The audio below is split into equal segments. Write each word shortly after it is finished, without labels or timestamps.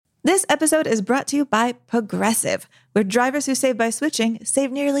This episode is brought to you by Progressive, where drivers who save by switching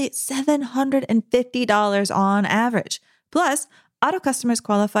save nearly $750 on average. Plus, auto customers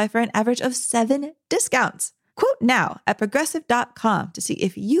qualify for an average of 7 discounts. Quote now at Progressive.com to see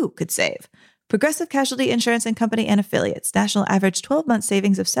if you could save. Progressive Casualty Insurance and Company and Affiliates. National average 12-month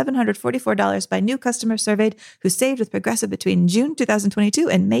savings of $744 by new customers surveyed who saved with Progressive between June 2022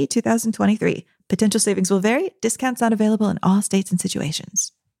 and May 2023. Potential savings will vary. Discounts not available in all states and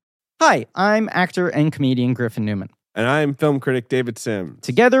situations. Hi, I'm actor and comedian Griffin Newman. And I'm film critic David Sims.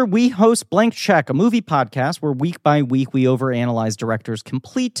 Together, we host Blank Check, a movie podcast where week by week we overanalyze directors'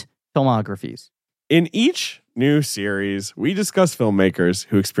 complete filmographies. In each new series, we discuss filmmakers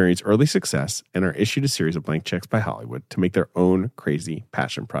who experience early success and are issued a series of blank checks by Hollywood to make their own crazy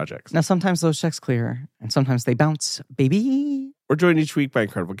passion projects. Now, sometimes those checks clear, and sometimes they bounce, baby. We're joined each week by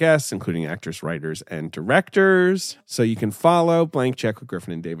incredible guests, including actors, writers, and directors. So you can follow Blank Check with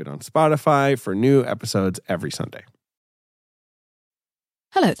Griffin and David on Spotify for new episodes every Sunday.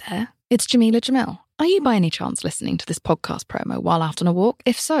 Hello there, it's Jamila Jamil. Are you by any chance listening to this podcast promo while out on a walk?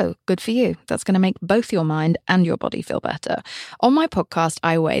 If so, good for you. That's going to make both your mind and your body feel better. On my podcast,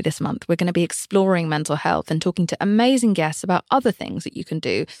 I Weigh, this month, we're going to be exploring mental health and talking to amazing guests about other things that you can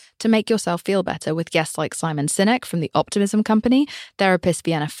do to make yourself feel better with guests like Simon Sinek from The Optimism Company, therapist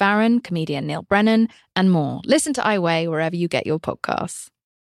Vienna Farron, comedian Neil Brennan, and more. Listen to I Weigh wherever you get your podcasts.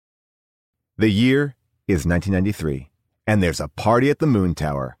 The year is 1993, and there's a party at the Moon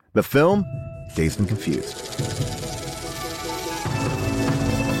Tower. The film, Dazed and Confused.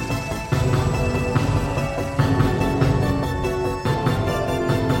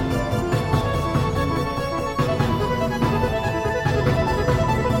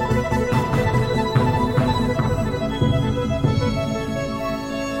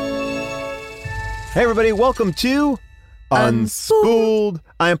 Hey everybody, welcome to Unspooled.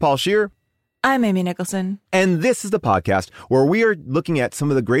 I am Paul Scheer. I'm Amy Nicholson. And this is the podcast where we are looking at some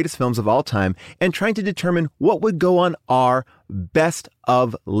of the greatest films of all time and trying to determine what would go on our best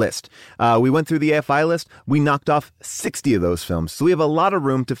of list. We went through the AFI list. We knocked off 60 of those films. So we have a lot of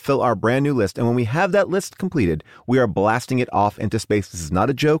room to fill our brand new list. And when we have that list completed, we are blasting it off into space. This is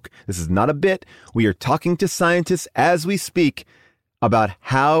not a joke. This is not a bit. We are talking to scientists as we speak about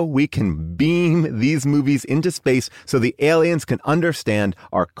how we can beam these movies into space so the aliens can understand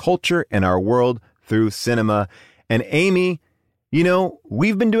our culture and our world through cinema. And Amy, you know,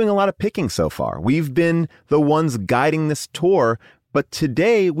 we've been doing a lot of picking so far. We've been the ones guiding this tour, but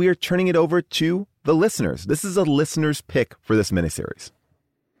today we are turning it over to the listeners. This is a listener's pick for this miniseries.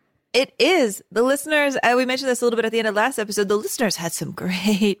 It is. The listeners, we mentioned this a little bit at the end of last episode, the listeners had some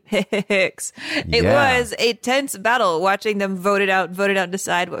great picks. It was a tense battle watching them vote it out, and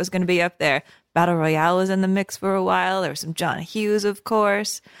decide what was going to be up there. Battle Royale was in the mix for a while. There was some John Hughes, of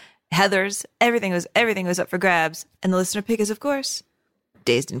course. Heathers. Everything was up for grabs. And the listener pick is, of course,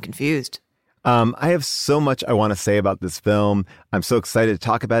 Dazed and Confused. I have so much I want to say about this film. I'm so excited to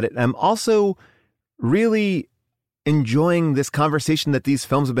talk about it. I'm also really enjoying this conversation that these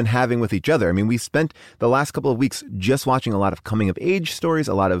films have been having with each other. I mean, we spent the last couple of weeks just watching a lot of coming of age stories,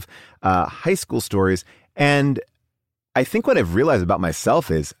 a lot of high school stories. And I think what I've realized about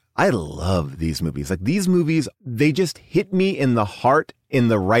myself is I love these movies. Like these movies, they just hit me in the heart in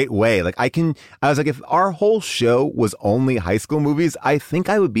the right way. I was like, if our whole show was only high school movies, I think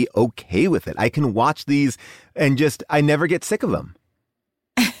I would be okay with it. I can watch these and I never get sick of them.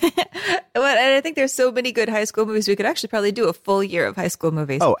 Well, and I think there's so many good high school movies. We could actually probably do a full year of high school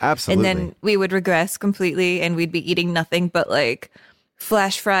movies. Oh, absolutely. And then we would regress completely and we'd be eating nothing but like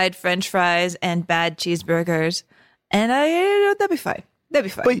flash fried French fries and bad cheeseburgers. And that'd be fine. That'd be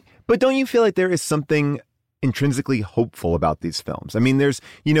fine. But don't you feel like there is something intrinsically hopeful about these films? I mean,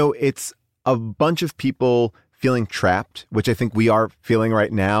 it's a bunch of people feeling trapped, which I think we are feeling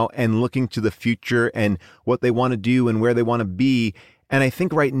right now, and looking to the future and what they want to do and where they want to be. And I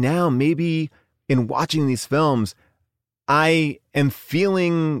think right now, maybe in watching these films, I am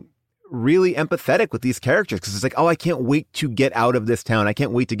feeling really empathetic with these characters because it's like, oh, I can't wait to get out of this town. I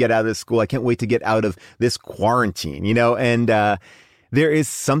can't wait to get out of this school. I can't wait to get out of this quarantine, and there is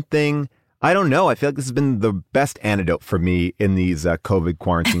something, I don't know. I feel like this has been the best antidote for me in these COVID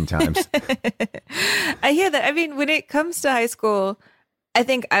quarantine times. I hear that. I mean, when it comes to high school, I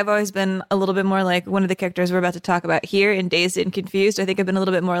think I've always been a little bit more like one of the characters we're about to talk about here in Dazed and Confused. I think I've been a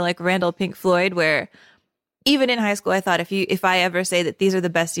little bit more like Randall Pink Floyd, where even in high school, I thought if I ever say that these are the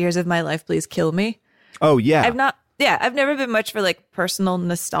best years of my life, please kill me. Oh, yeah. I've never been much for like personal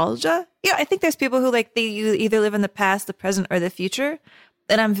nostalgia. Yeah, I think there's people who like you either live in the past, the present, or the future.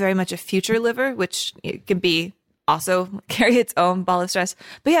 And I'm very much a future liver, which can be also carry its own ball of stress.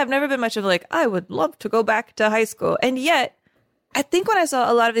 But yeah, I've never been much of like, I would love to go back to high school. And yet, I think when I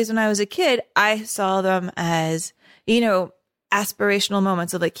saw a lot of these when I was a kid, I saw them as, aspirational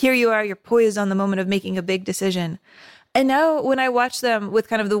moments of like, here you are, you're poised on the moment of making a big decision. And now when I watch them with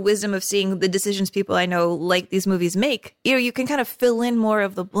kind of the wisdom of seeing the decisions people I know like these movies make, you can kind of fill in more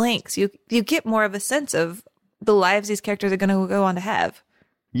of the blanks. You get more of a sense of the lives these characters are going to go on to have.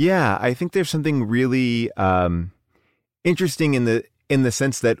 Yeah, I think there's something really interesting in the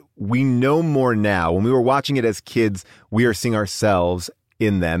sense that we know more now. When we were watching it as kids, we are seeing ourselves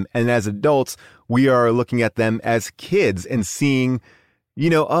in them. And as adults, we are looking at them as kids and seeing,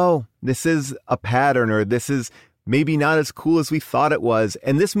 oh, this is a pattern, or this is maybe not as cool as we thought it was.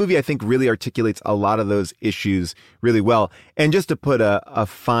 And this movie, I think, really articulates a lot of those issues really well. And just to put a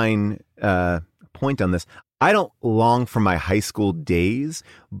fine point on this, I don't long for my high school days,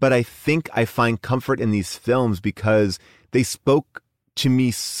 but I think I find comfort in these films because they spoke to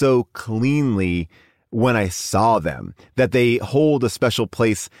me so cleanly when I saw them, that they hold a special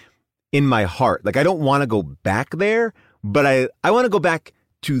place in my heart. Like, I don't want to go back there, but I want to go back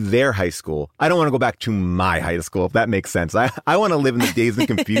to their high school. I don't want to go back to my high school, if that makes sense. I want to live in the Dazed and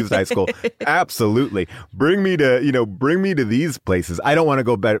Confused high school. Absolutely. Bring me to these places. I don't want to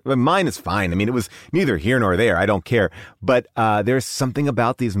go back. Mine is fine. I mean, it was neither here nor there. I don't care. But there's something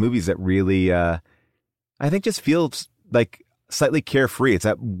about these movies that really, I think, just feels like slightly carefree. It's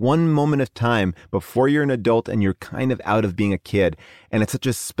at one moment of time before you're an adult and you're kind of out of being a kid. And it's such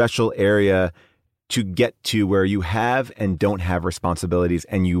a special area to get to where you have and don't have responsibilities,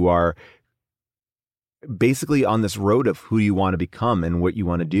 and you are basically on this road of who you want to become and what you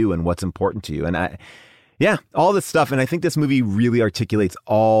want to do and what's important to you. And all this stuff. And I think this movie really articulates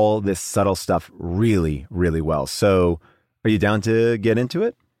all this subtle stuff really, really well. So are you down to get into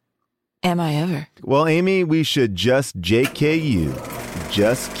it? Am I ever? Well, Amy, we should just JKU.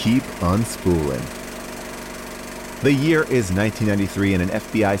 Just keep unspooling. The year is 1993, and an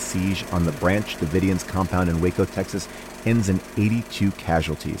FBI siege on the Branch Davidians compound in Waco, Texas, ends in 82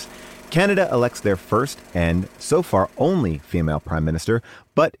 casualties. Canada elects their first and, so far, only female prime minister,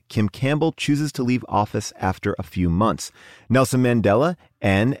 but Kim Campbell chooses to leave office after a few months. Nelson Mandela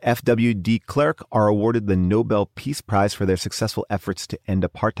and F.W. de Klerk are awarded the Nobel Peace Prize for their successful efforts to end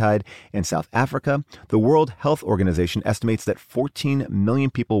apartheid in South Africa. The World Health Organization estimates that 14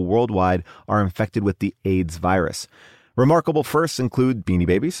 million people worldwide are infected with the AIDS virus. Remarkable firsts include Beanie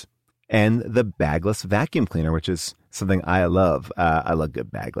Babies and the bagless vacuum cleaner, which is something I love. I love good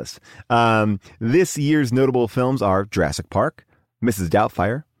bagless. This year's notable films are Jurassic Park, Mrs.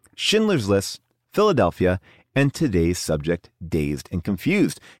 Doubtfire, Schindler's List, Philadelphia, and today's subject, Dazed and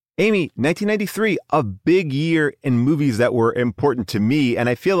Confused. Amy, 1993, a big year in movies that were important to me. And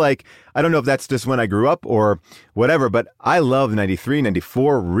I feel like, I don't know if that's just when I grew up or whatever, but I love 93,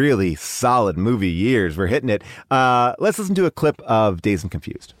 94, really solid movie years. We're hitting it. Let's listen to a clip of Dazed and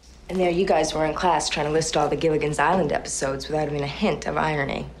Confused. And there you guys were in class trying to list all the Gilligan's Island episodes without even a hint of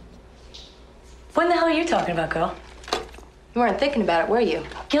irony. What the hell are you talking about, girl? You weren't thinking about it, were you?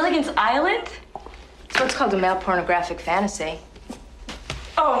 Gilligan's Island? It's what's called a male pornographic fantasy.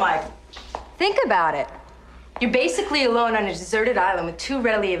 Oh my. Think about it. You're basically alone on a deserted island with two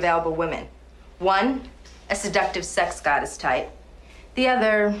readily available women. One, a seductive sex goddess type. The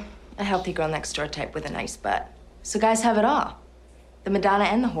other, a healthy girl next door type with a nice butt. So guys have it all. The Madonna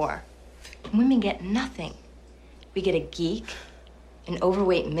and the whore. And women get nothing. We get a geek, an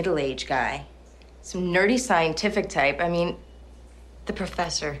overweight middle-aged guy, some nerdy scientific type. I mean, the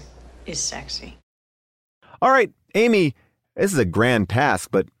professor is sexy. All right, Amy, this is a grand task,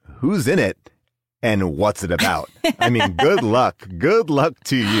 but who's in it and what's it about? I mean, good luck. Good luck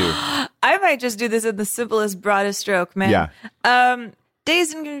to you. I might just do this in the simplest, broadest stroke, man. Yeah.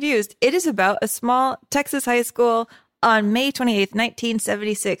 Dazed and Confused. It is about a small Texas high school on May 28th,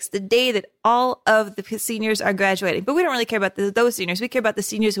 1976, the day that all of the seniors are graduating. But we don't really care about those seniors. We care about the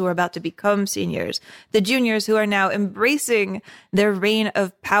seniors who are about to become seniors, the juniors who are now embracing their reign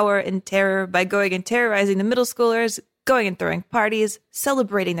of power and terror by going and terrorizing the middle schoolers, going and throwing parties,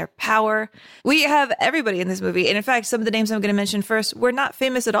 celebrating their power. We have everybody in this movie. And in fact, some of the names I'm going to mention first were not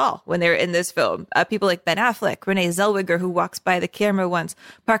famous at all when they're in this film. People like Ben Affleck, Renee Zellweger, who walks by the camera once,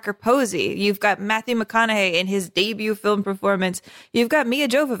 Parker Posey. You've got Matthew McConaughey in his debut film performance. You've got Mia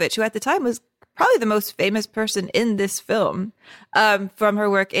Jovovich, who at the time was probably the most famous person in this film, from her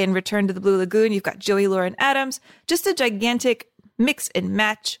work in Return to the Blue Lagoon. You've got Joey Lauren Adams, just a gigantic mix and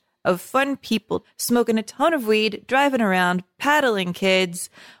match of fun people smoking a ton of weed, driving around, paddling kids,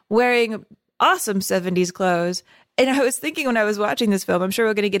 wearing awesome 70s clothes. And I was thinking when I was watching this film, I'm sure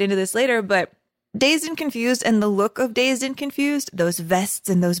we're going to get into this later, but Dazed and Confused and the look of Dazed and Confused, those vests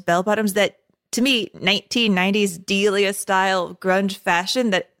and those bell bottoms that, to me, 1990s Delia style grunge fashion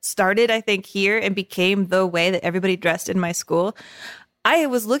that started, I think, here and became the way that everybody dressed in my school. I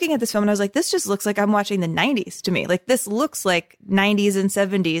was looking at this film and I was like, this just looks like I'm watching the 90s to me. Like, this looks like 90s and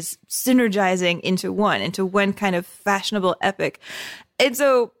 70s synergizing into one kind of fashionable epic. And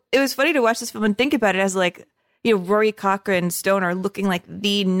so it was funny to watch this film and think about it as like, you know, Rory Cochrane stoner looking like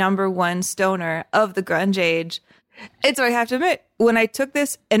the number one stoner of the grunge age. And so I have to admit, when I took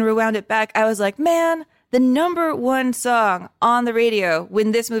this and rewound it back, I was like, man, the number one song on the radio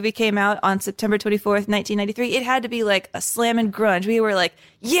when this movie came out on September 24th, 1993, it had to be like a slammin' grunge. We were like,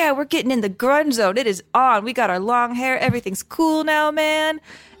 yeah, we're getting in the grunge zone. It is on. We got our long hair. Everything's cool now, man.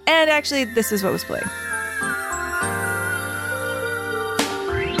 And actually, this is what was playing.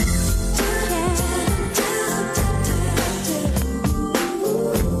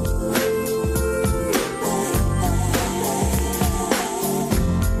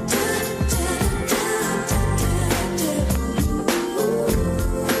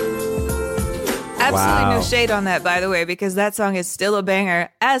 Absolutely no shade on that, by the way, because that song is still a banger,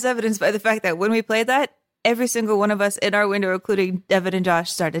 as evidenced by the fact that when we played that, every single one of us in our window, including Devin and Josh,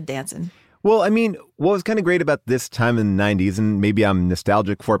 started dancing. Well, I mean, what was kind of great about this time in the 90s, and maybe I'm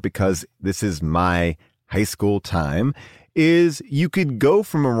nostalgic for it because this is my high school time, is you could go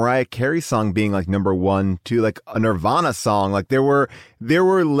from a Mariah Carey song being like number one to like a Nirvana song. Like there were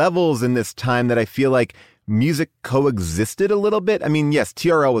levels in this time that I feel like music coexisted a little bit. I mean, yes,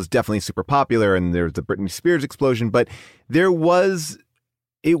 TRL was definitely super popular and there was the Britney Spears explosion, but it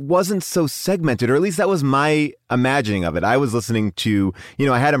wasn't so segmented, or at least that was my imagining of it. I was listening to,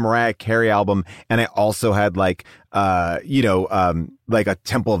 I had a Mariah Carey album and I also had like a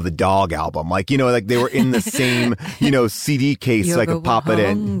Temple of the Dog album. Like they were in the same, CD case, so I could pop it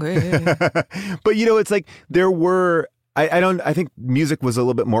in. But, it's like there were, I think music was a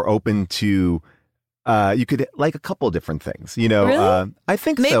little bit more open to, you could like a couple of different things, Really? I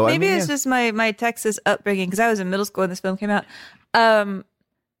think so. Maybe it's just my Texas upbringing, because I was in middle school when this film came out.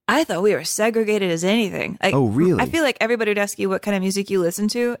 I thought we were segregated as anything. Like, oh, really? I feel like everybody would ask you what kind of music you listen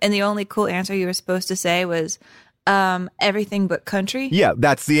to, and the only cool answer you were supposed to say was everything but country. Yeah,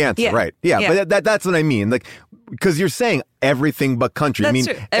 that's the answer, yeah. right? Yeah, but that's what I mean. Like, because you're saying everything but country. That's I mean,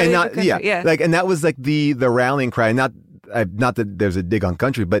 true. Everything but country, yeah. Like, and that was like the rallying cry. Not that there's a dig on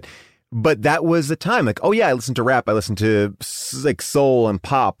country, but that was the time. Like, oh yeah, I listen to rap. I listen to like soul and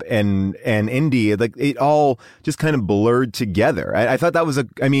pop and indie. Like it all just kind of blurred together. I thought that was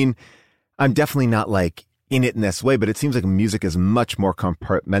I'm definitely not like in it in this way, but it seems like music is much more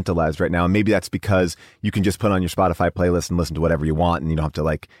compartmentalized right now. And maybe that's because you can just put on your Spotify playlist and listen to whatever you want, and you don't have to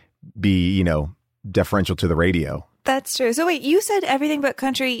like be, deferential to the radio. That's true. So wait, you said everything but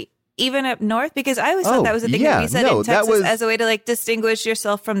country even up north? Because I always thought that was a thing that we said in Texas as a way to like distinguish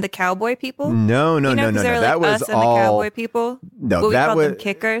yourself from the cowboy people. No. That was us and all the cowboy people. No, we called them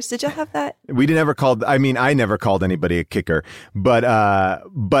kickers. Did y'all have that? I never called anybody a kicker, but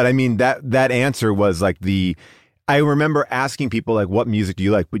I mean that answer was like I remember asking people like, what music do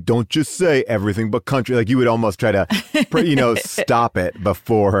you like? But don't just say everything but country. Like you would almost try to, stop it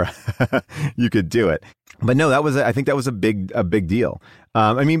before you could do it. But no, I think that was a big deal.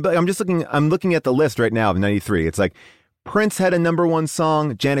 But I'm looking at the list right now of 93. It's like Prince had a number one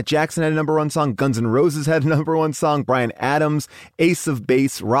song. Janet Jackson had a number one song. Guns N' Roses had a number one song. Bryan Adams, Ace of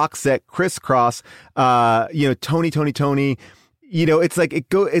Base, Roxette, Criss Cross, Tony. It's like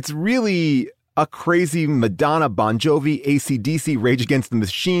it's really a crazy Madonna, Bon Jovi, AC/DC, Rage Against the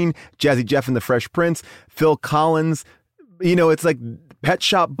Machine, Jazzy Jeff and the Fresh Prince, Phil Collins. It's like Pet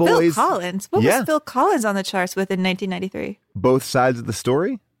Shop Boys. Phil Collins? What was Phil Collins on the charts with in 1993? Both Sides of the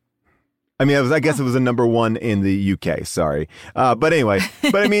Story? I guess it was a number one in the UK. Sorry. But anyway,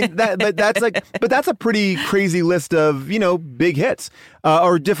 that's a pretty crazy list of, big hits,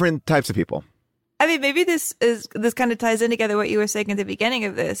 or different types of people. I mean, maybe this kind of ties in together what you were saying at the beginning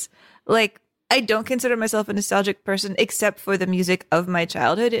of this. Like, I don't consider myself a nostalgic person except for the music of my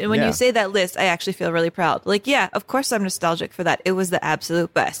childhood. And when you say that list, I actually feel really proud. Like, yeah, of course I'm nostalgic for that. It was the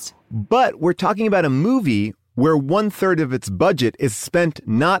absolute best. But we're talking about a movie where 1/3 of its budget is spent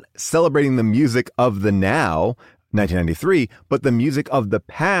not celebrating the music of the now, 1993, but the music of the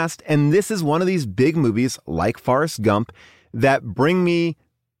past. And this is one of these big movies like Forrest Gump that bring me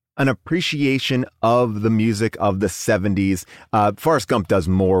an appreciation of the music of the 70s. Forrest Gump does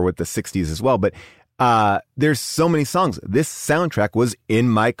more with the 60s as well, but there's so many songs. This soundtrack was in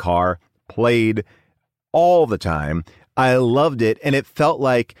my car, played all the time. I loved it, and it felt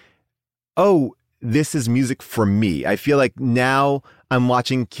like, oh, this is music for me. I feel like now I'm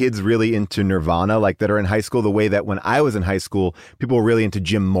watching kids really into Nirvana, like that are in high school, the way that when I was in high school, people were really into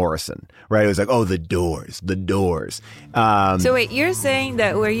Jim Morrison, right? It was like, oh, the Doors. So wait, you're saying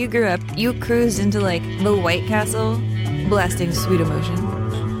that where you grew up, you cruised into like the White Castle blasting Sweet Emotion?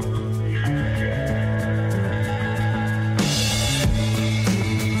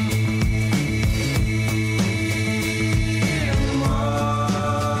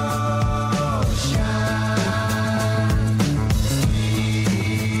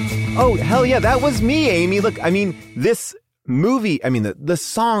 Oh, hell yeah, that was me, Amy. Look, I mean, this movie, I mean, the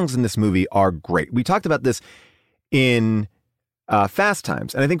songs in this movie are great. We talked about this in Fast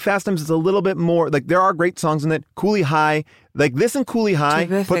Times, and I think Fast Times is a little bit more, like, there are great songs in it. Cooley High, like this and Cooley High,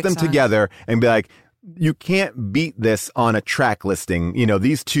 terrific put them songs together and be like, you can't beat this on a track listing. You know,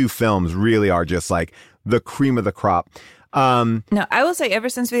 these two films really are just like the cream of the crop. No, I will say ever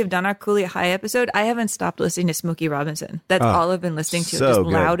since we've done our Cooley High episode, I haven't stopped listening to Smokey Robinson. That's all I've been listening to, so just good.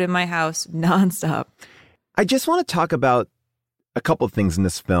 loud in my house, nonstop. I just want to talk about a couple of things in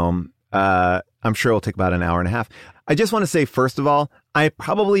this film. I'm sure it'll take about an hour and a half. I just want to say, first of all, I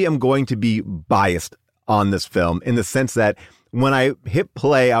probably am going to be biased on this film in the sense that when I hit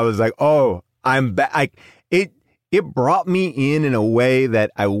play, I was like, oh, I'm back. It brought me in a way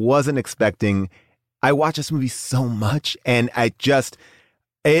that I wasn't expecting. I watch this movie so much and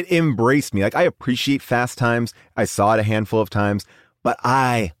it embraced me. Like, I appreciate Fast Times. I saw it a handful of times, but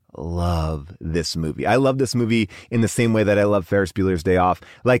I love this movie. I love this movie in the same way that I love Ferris Bueller's Day Off.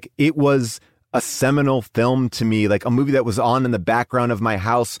 Like, it was a seminal film to me, like a movie that was on in the background of my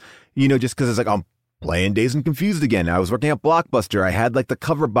house, you know, just because it's like, I'm playing Dazed and Confused again. I was working at Blockbuster. I had like the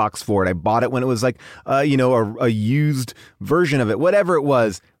cover box for it. I bought it when it was like, a used version of it, whatever it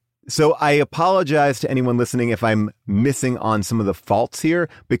was. So I apologize to anyone listening if I'm missing on some of the faults here,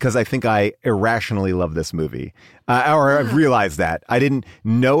 because I think I irrationally love this movie. Or I've realized that. I didn't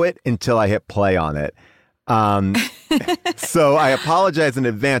know it until I hit play on it. So I apologize in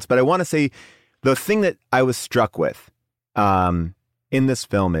advance, but I want to say the thing that I was struck with in this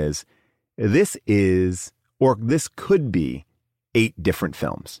film is this could be 8 different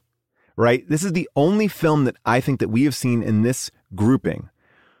films, right? This is the only film that I think that we have seen in this grouping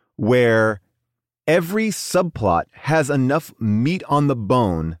where every subplot has enough meat on the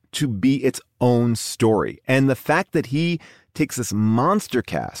bone to be its own story. And the fact that he takes this monster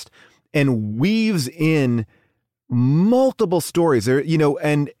cast and weaves in multiple stories there, you know,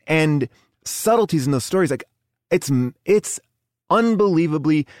 and subtleties in those stories, like it's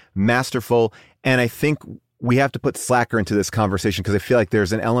unbelievably masterful. And I think we have to put Slacker into this conversation because I feel like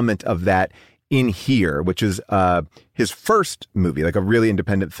there's an element of that in here, which is his first movie, like a really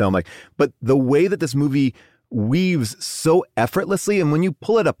independent film. Like, but the way that this movie weaves so effortlessly, and when you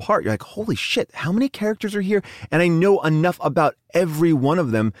pull it apart, you're like, holy shit, how many characters are here? And I know enough about every one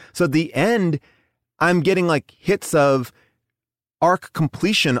of them. So at the end, I'm getting like hits of arc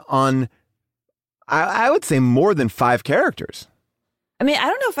completion on, I would say, more than 5 characters. I mean, I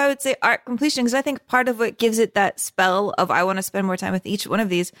don't know if I would say arc completion, because I think part of what gives it that spell of I want to spend more time with each one of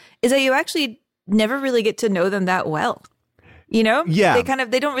these is that you actually never really get to know them that well. You know? Yeah.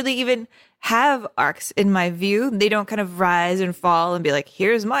 They don't really even have arcs in my view. They don't kind of rise and fall and be like,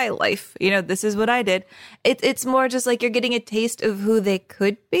 here's my life. You know, this is what I did. It's more just like you're getting a taste of who they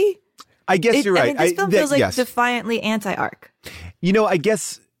could be. I guess you're right. I mean, this film feels like yes. defiantly anti-arc. You know, I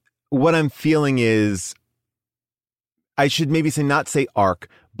guess what I'm feeling is, I should maybe not say arc,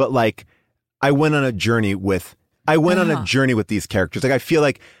 but like I went on a journey with these characters. Like I feel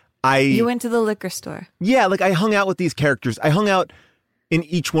like you went to the liquor store. Yeah, like I hung out with these characters. I hung out in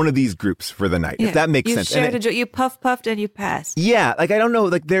each one of these groups for the night, if that makes sense. You puffed and you passed. Yeah, like I don't know,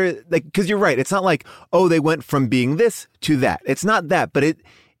 like they're like, because you're right. It's not like, oh, they went from being this to that. It's not that, but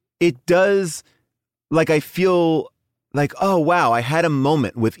it does. Like I feel like, oh wow, I had a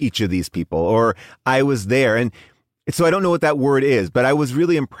moment with each of these people, or I was there, and so I don't know what that word is, but I was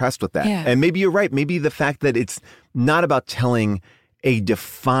really impressed with that. Yeah. And maybe you're right. Maybe the fact that it's not about telling a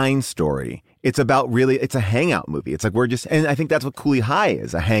defined story. It's about it's a hangout movie. It's like and I think that's what Cooley High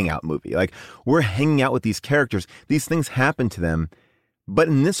is, a hangout movie. Like we're hanging out with these characters. These things happen to them. But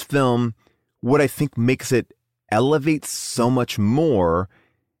in this film, what I think makes it elevate so much more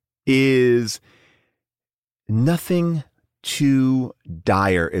is nothing too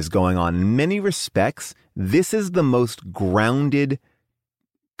dire is going on. In many respects, this is the most grounded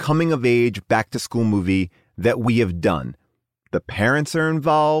coming of age back to school movie that we have done. The parents are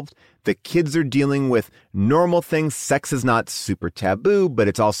involved. The kids are dealing with normal things. Sex is not super taboo, but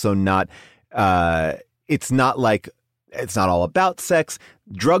it's also not, it's not like It's not all about sex.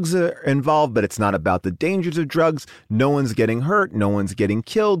 Drugs are involved, but it's not about the dangers of drugs. No one's getting hurt. No one's getting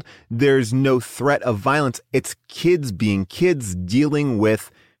killed. There's no threat of violence. It's kids being kids, dealing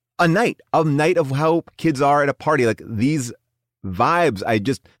with a night of how kids are at a party. Like, these vibes,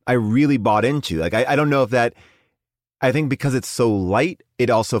 I really bought into. Like, I don't know if that, I think because it's so light, it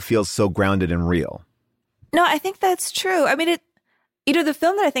also feels so grounded and real. No, I think that's true. I mean, the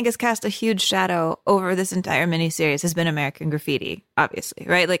film that I think has cast a huge shadow over this entire miniseries has been American Graffiti, obviously,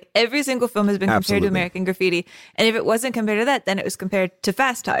 right? Like, every single film has been compared to American Graffiti. And if it wasn't compared to that, then it was compared to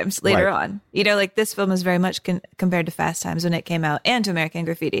Fast Times later on. Like, this film is very much compared to Fast Times when it came out and to American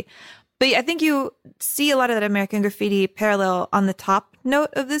Graffiti. But I think you see a lot of that American Graffiti parallel on the top note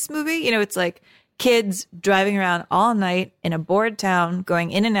of this movie. It's like kids driving around all night in a bored town,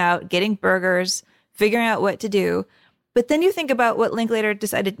 going in and out, getting burgers, figuring out what to do. But then you think about what Linklater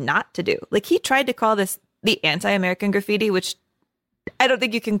decided not to do. Like, he tried to call this the anti-American Graffiti, which I don't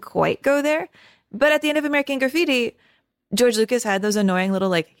think you can quite go there. But at the end of American Graffiti, George Lucas had those annoying little,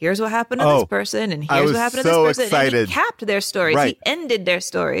 like, here's what happened to this person, and here's what happened to this person. Excited. And he capped their stories. Right. He ended their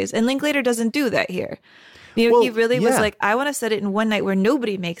stories. And Linklater doesn't do that here. He really was like, I want to set it in one night where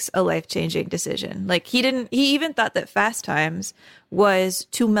nobody makes a life-changing decision. Like, he even thought that Fast Times was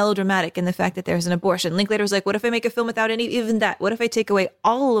too melodramatic in the fact that there's an abortion. Linklater was like, what if I make a film without even that? What if I take away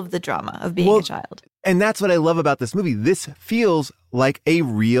all of the drama of being a child? And that's what I love about this movie. This feels like a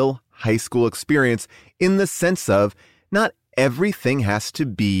real high school experience in the sense of not everything has to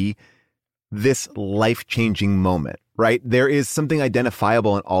be this life-changing moment. Right? There is something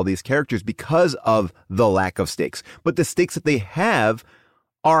identifiable in all these characters because of the lack of stakes. But the stakes that they have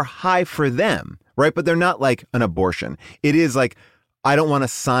are high for them, right? But they're not like an abortion. It is like, I don't want to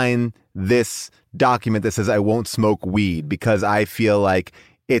sign this document that says I won't smoke weed because I feel like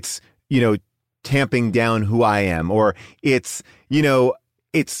it's, tamping down who I am, or it's,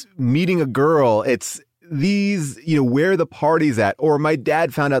 it's meeting a girl. It's these, where the party's at, or my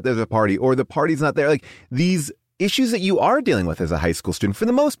dad found out there's a party, or the party's not there. Like, these issues that you are dealing with as a high school student for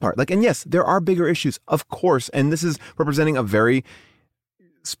the most part. Like, and yes, there are bigger issues, of course. And this is representing a very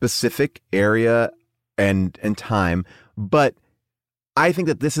specific area and time. But I think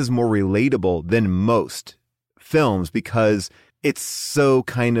that this is more relatable than most films because it's so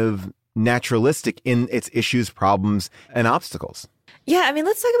kind of naturalistic in its issues, problems, and obstacles. Yeah, I mean,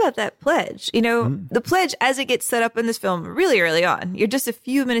 let's talk about that pledge. The pledge, as it gets set up in this film really early on, you're just a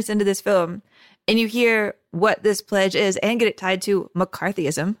few minutes into this film, and you hear what this pledge is and get it tied to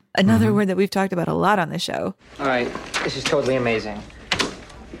McCarthyism, another word that we've talked about a lot on the show. All right, this is totally amazing.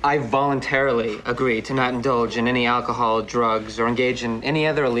 I voluntarily agree to not indulge in any alcohol, drugs, or engage in any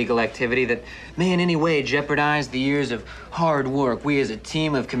other illegal activity that may in any way jeopardize the years of hard work we as a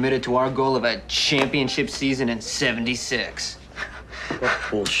team have committed to our goal of a championship season in '76. What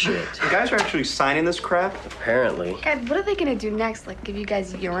bullshit. You guys are actually signing this crap? Apparently. God, what are they gonna do next? Like, give you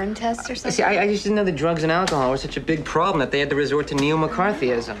guys urine tests or something? See, I just didn't know that drugs and alcohol were such a big problem that they had to resort to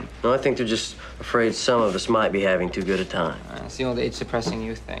neo-McCarthyism. No, I think they're just afraid some of us might be having too good a time. It's the old age-suppressing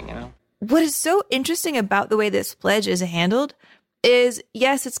youth thing, What is so interesting about the way this pledge is handled is,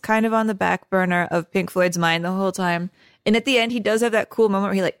 yes, it's kind of on the back burner of Pink Floyd's mind the whole time. And at the end, he does have that cool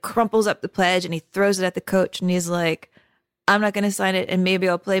moment where he, like, crumples up the pledge and he throws it at the coach and he's like, I'm not going to sign it, and maybe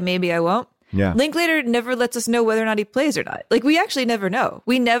I'll play, maybe I won't. Yeah. Linklater never lets us know whether or not he plays or not. Like, we actually never know.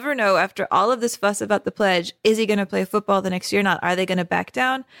 We never know after all of this fuss about the pledge, is he going to play football the next year or not? Are they going to back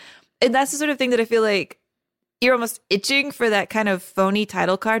down? And that's the sort of thing that I feel like you're almost itching for that kind of phony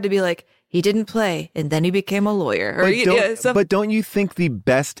title card to be like, he didn't play, and then he became a lawyer. But don't you think the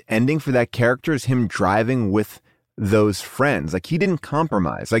best ending for that character is him driving with those friends? Like, he didn't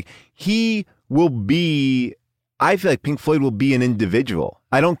compromise. Like, he will be... I feel like Pink Floyd will be an individual.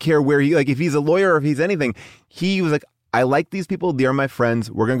 I don't care where he, like, if he's a lawyer or if he's anything, he was like, I like these people. They're my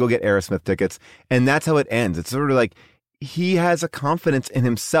friends. We're going to go get Aerosmith tickets. And that's how it ends. It's sort of like he has a confidence in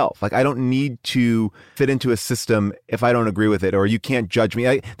himself. Like, I don't need to fit into a system if I don't agree with it, or you can't judge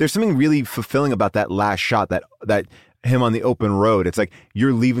me. There's something really fulfilling about that last shot, that him on the open road. It's like,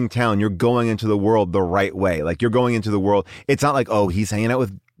 you're leaving town. You're going into the world the right way. Like, you're going into the world. It's not like, oh, he's hanging out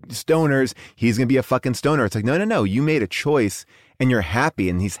with stoners, he's gonna be a fucking stoner. It's like, no, you made a choice and you're happy,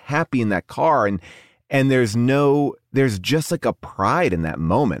 and he's happy in that car, and there's just like a pride in that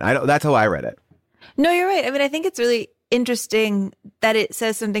moment. That's how I read it. No, you're right. I mean, I think it's really interesting that it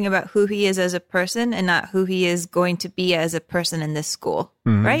says something about who he is as a person and not who he is going to be as a person in this school,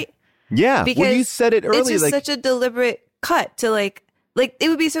 right? Yeah, because you said it earlier. It's just such a deliberate cut to, like, Like, it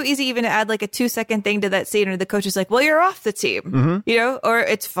would be so easy even to add like a 2-second thing to that scene where the coach is like, well, you're off the team, you know, or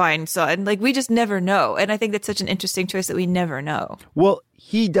it's fine, son. Like, we just never know. And I think that's such an interesting choice that we never know. Well,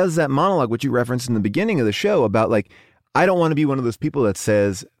 he does that monologue, which you referenced in the beginning of the show about like, I don't want to be one of those people that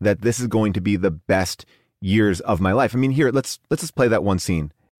says that this is going to be the best years of my life. I mean, here, let's just play that one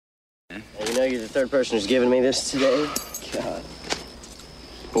scene. And you know you're the third person who's given me this today? God.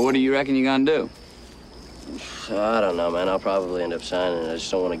 But what do you reckon you're gonna do? I don't know, man. I'll probably end up signing it. I just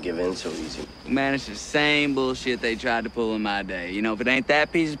don't want to give in so easy. Man, it's the same bullshit they tried to pull in my day. You know, if it ain't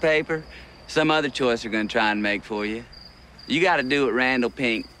that piece of paper, some other choice they're gonna try and make for you. You gotta do what Randall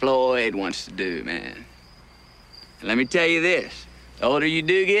Pink Floyd wants to do, man. And let me tell you this. The older you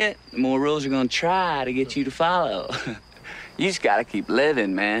do get, the more rules are gonna try to get you to follow. You just gotta keep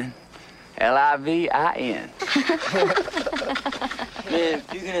living, man. Livin. Man,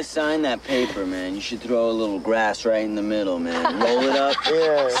 if you're gonna sign that paper, man, you should throw a little grass right in the middle, man. Roll it up,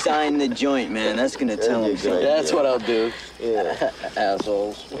 sign the joint, man. That's gonna tell them something. That's what I'll do. Yeah.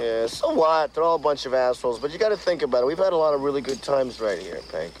 Assholes. Yeah, so what? They're all a bunch of assholes, but you gotta think about it. We've had a lot of really good times right here,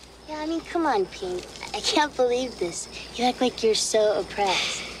 Pink. Yeah, I mean, come on, Pink. I can't believe this. You act like you're so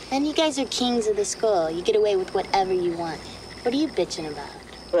oppressed. And you guys are kings of the school. You get away with whatever you want. What are you bitching about?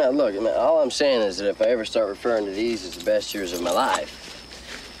 Well, look, man, all I'm saying is that if I ever start referring to these as the best years of my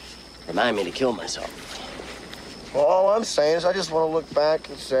life, remind me to kill myself. Well, all I'm saying is I just want to look back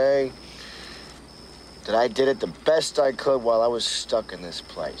and say that I did it the best I could while I was stuck in this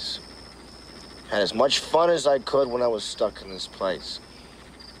place. Had as much fun as I could when I was stuck in this place.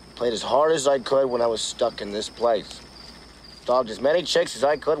 Played as hard as I could when I was stuck in this place. Dogged as many chicks as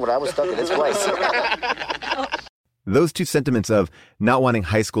I could when I was stuck in this place. Those two sentiments of not wanting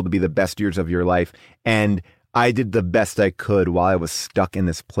high school to be the best years of your life and I did the best I could while I was stuck in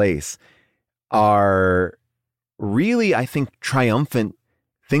this place are really, I think, triumphant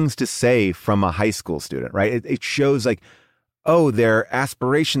things to say from a high school student, right? It shows like, oh, their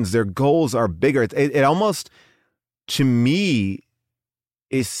aspirations, their goals are bigger. It almost, to me,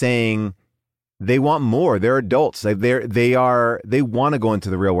 is saying they want more. They're adults. Like they want to go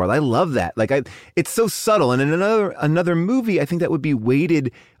into the real world. I love that. Like it's so subtle. And in another movie, I think that would be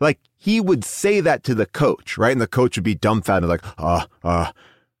weighted. Like he would say that to the coach, right? And the coach would be dumbfounded, like, yeah,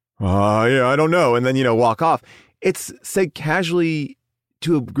 I don't know. And then, walk off. It's said casually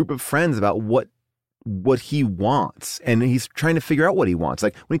to a group of friends about what he wants. And he's trying to figure out what he wants.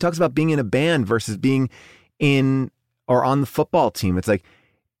 Like when he talks about being in a band versus being in or on the football team, it's like,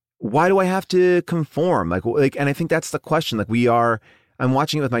 why do I have to conform? Like, and I think that's the question. Like I'm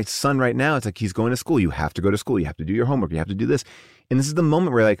watching it with my son right now. It's like, he's going to school. You have to go to school. You have to do your homework. You have to do this. And this is the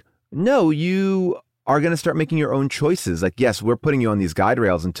moment where like, no, you are going to start making your own choices. Like, yes, we're putting you on these guide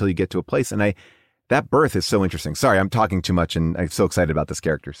rails until you get to a place. And that birth is so interesting. Sorry, I'm talking too much and I'm so excited about this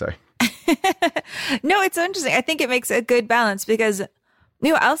character. Sorry. No, it's so interesting. I think it makes a good balance because,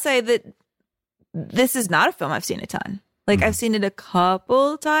 I'll say that this is not a film I've seen a ton. Like I've seen it a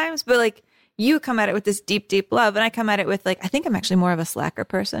couple times, but like you come at it with this deep, deep love. And I come at it with like, I think I'm actually more of a slacker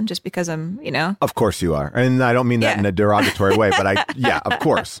person just because I'm, Of course you are. And I don't mean that in a derogatory way, but of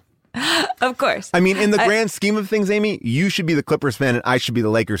course. Of course. I mean, in the grand scheme of things, Amy, you should be the Clippers fan and I should be the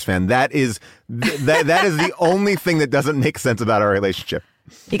Lakers fan. That is the only thing that doesn't make sense about our relationship.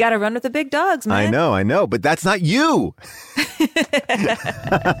 You got to run with the big dogs, man. I know, but that's not you.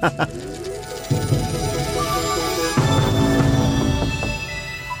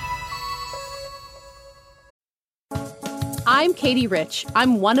 I'm Katie Rich.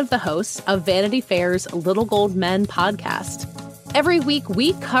 I'm one of the hosts of Vanity Fair's Little Gold Men podcast. Every week,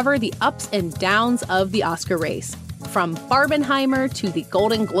 we cover the ups and downs of the Oscar race, from Barbenheimer to the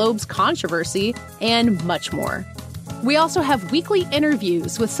Golden Globes controversy, and much more. We also have weekly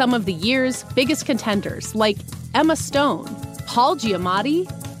interviews with some of the year's biggest contenders, like Emma Stone, Paul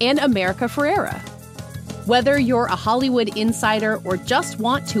Giamatti, and America Ferrera. Whether you're a Hollywood insider or just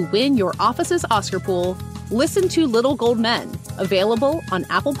want to win your office's Oscar pool, listen to Little Gold Men, available on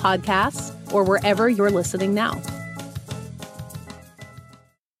Apple Podcasts or wherever you're listening now.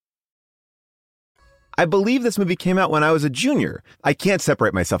 I believe this movie came out when I was a junior. I can't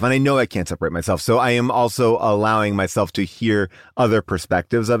separate myself, and I know I can't separate myself. So I am also allowing myself to hear other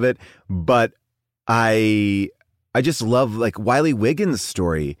perspectives of it. But I just love, like, Wiley Wiggins'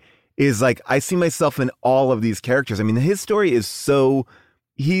 story is like, I see myself in all of these characters. I mean, his story is so...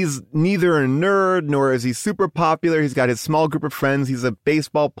 He's neither a nerd nor is he super popular. He's got his small group of friends. He's a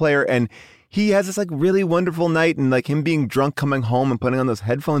baseball player and he has this like really wonderful night, and like him being drunk coming home and putting on those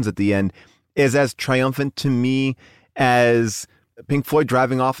headphones at the end is as triumphant to me as Pink Floyd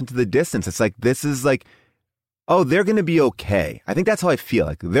driving off into the distance. It's like, this is like oh, they're going to be okay. I think that's how I feel.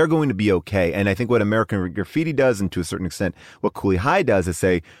 Like they're going to be okay. And I think what American Graffiti does, and to a certain extent, what Cooley High does, is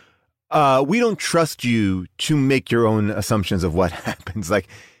say, we don't trust you to make your own assumptions of what happens. Like,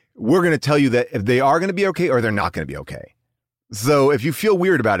 we're going to tell you that if they are going to be okay or they're not going to be okay. So if you feel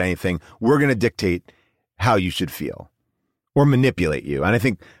weird about anything, we're going to dictate how you should feel or manipulate you. And I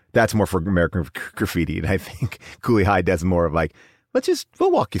think that's more for American Graffiti. And I think Cooley High does more of like,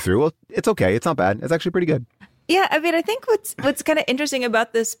 we'll walk you through. Well, it's okay. It's not bad. It's actually pretty good. Yeah, I mean, I think what's kind of interesting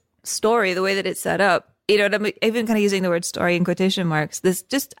about this story, the way that it's set up, you know, I'm even kind of using the word story in quotation marks,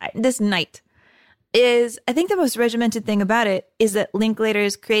 this night is, I think the most regimented thing about it is that Linklater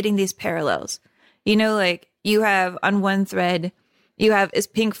is creating these parallels. You know, like you have on one thread, is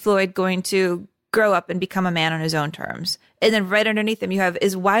Pink Floyd going to grow up and become a man on his own terms? And then right underneath him, you have,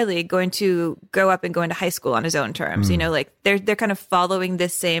 is Wiley going to grow up and go into high school on his own terms? You know, like they're kind of following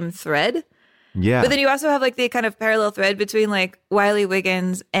this same thread. Yeah. But then you also have like the kind of parallel thread between like Wiley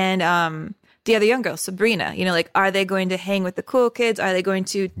Wiggins and the other young girl, Sabrina. You know, like, are they going to hang with the cool kids? Are they going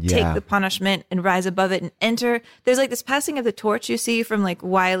to take the punishment and rise above it and enter? There's like this passing of the torch you see from like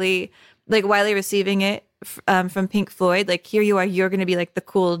Wiley receiving it from Pink Floyd. Like, here you are, you're going to be like the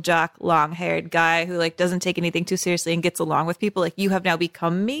cool jock, long-haired guy who like doesn't take anything too seriously and gets along with people. Like, you have now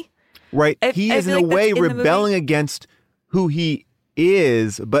become me. Right. He is in a way rebelling against who he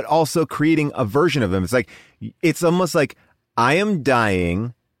is, but also creating a version of him. It's like, it's almost like, I am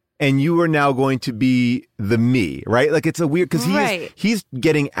dying and you are now going to be the me, right? Like, it's a weird, because he's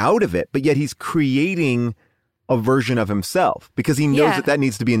getting out of it, but yet he's creating a version of himself because he knows that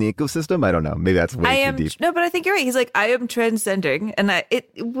needs to be in the ecosystem. I don't know. Maybe that's way too deep. No, but I think you're right. He's like, I am transcending. And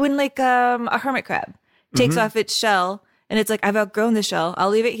when like a hermit crab takes off its shell and it's like, I've outgrown the shell. I'll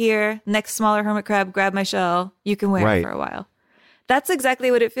leave it here. Next smaller hermit crab, grab my shell. You can wear it for a while. That's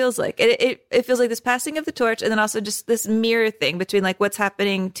exactly what it feels like. It feels like this passing of the torch, and then also just this mirror thing between like what's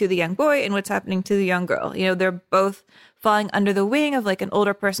happening to the young boy and what's happening to the young girl. You know, they're both falling under the wing of like an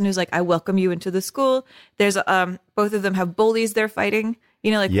older person who's like, I welcome you into the school. There's both of them have bullies they're fighting.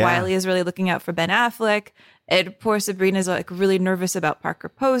 You know, like Wiley is really looking out for Ben Affleck, and poor Sabrina's like really nervous about Parker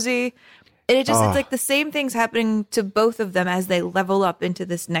Posey. And it's like the same things happening to both of them as they level up into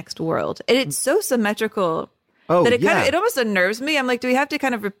this next world. And it's so symmetrical. That it almost unnerves me. I'm like, do we have to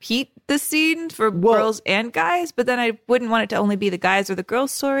kind of repeat the scene for girls and guys? But then I wouldn't want it to only be the guys or the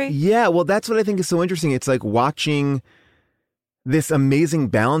girls' story. Yeah, well, that's what I think is so interesting. It's like watching this amazing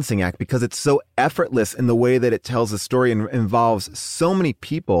balancing act because it's so effortless in the way that it tells a story and involves so many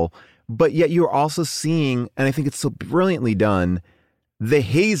people. But yet you're also seeing, and I think it's so brilliantly done, the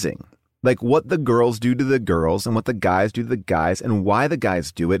hazing. Like what the girls do to the girls and what the guys do to the guys and why the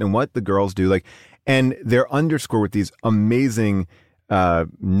guys do it and what the girls do. Like, and they're underscored with these amazing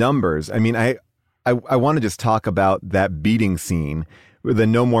numbers. I mean, I want to just talk about that beating scene, the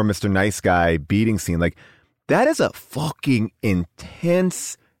No More Mr. Nice Guy beating scene. Like, that is a fucking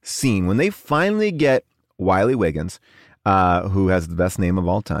intense scene. When they finally get Wiley Wiggins, who has the best name of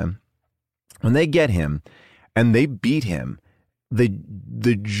all time, when they get him and they beat him,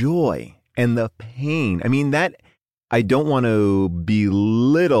 the joy and the pain. I mean, that, I don't want to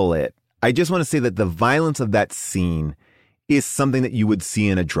belittle it. I just want to say that the violence of that scene is something that you would see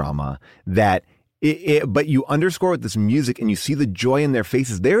in a drama, that but you underscore with this music and you see the joy in their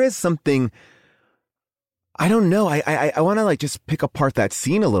faces. There is something, I don't know. I want to like just pick apart that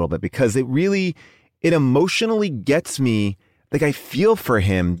scene a little bit because it emotionally gets me. Like, I feel for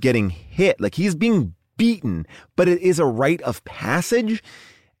him getting hit, like he's being beaten, but it is a rite of passage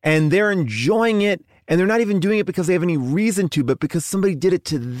and they're enjoying it. And they're not even doing it because they have any reason to, but because somebody did it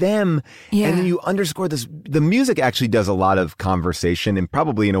to them. Yeah. And then you underscore this. The music actually does a lot of conversation and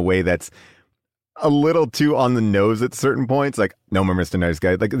probably in a way that's a little too on the nose at certain points. Like, No More Mr. Nice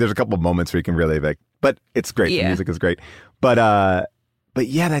Guy. Like, there's a couple of moments where you can really like, but it's great. Yeah. The music is great. But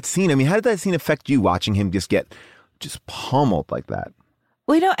yeah, that scene, I mean, how did that scene affect you watching him just get pummeled like that?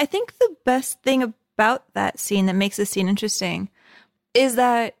 Well, you know, I think the best thing about that scene that makes the scene interesting is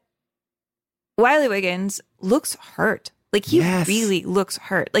that Wiley Wiggins looks hurt. Like, he really looks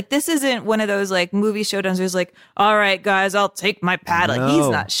hurt. Like, this isn't one of those, like, movie showdowns where he's like, all right, guys, I'll take my pad. No. Like, he's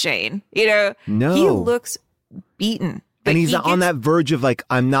not Shane, you know? No. He looks beaten. And he's on that verge of, like,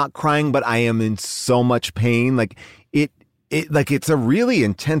 I'm not crying, but I am in so much pain. Like, it's a really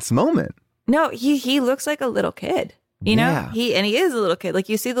intense moment. No, he looks like a little kid, you know? He is a little kid. Like,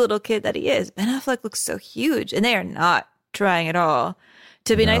 you see the little kid that he is. Ben Affleck looks so huge, and they are not trying at all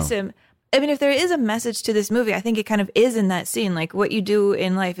to be nice to him. I mean, if there is a message to this movie, I think it kind of is in that scene. Like, what you do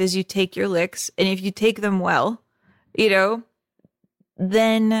in life is you take your licks, and if you take them well, you know,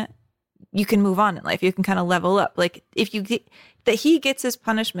 then you can move on in life. You can kind of level up. Like if you get that he gets his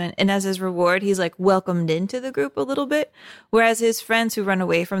punishment and as his reward, he's like welcomed into the group a little bit. Whereas his friends who run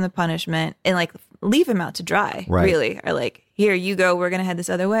away from the punishment and like leave him out to dry, really are like, here you go. We're going to head this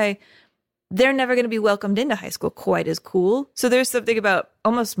other way. They're never going to be welcomed into high school quite as cool. So there's something about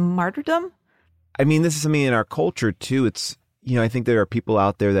almost martyrdom. I mean, this is something in our culture too. It's, I think there are people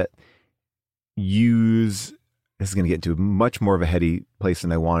out there that use, this is going to get into much more of a heady place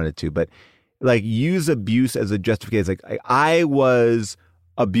than I wanted it to, but like use abuse as a justification. Like I was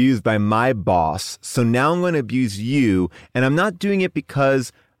abused by my boss, so now I'm going to abuse you. And I'm not doing it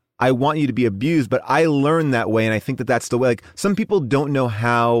because I want you to be abused, but I learned that way. And I think that that's the way. Like some people don't know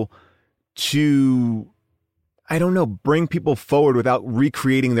how to, I don't know, bring people forward without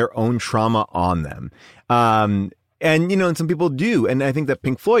recreating their own trauma on them. And some people do. And I think that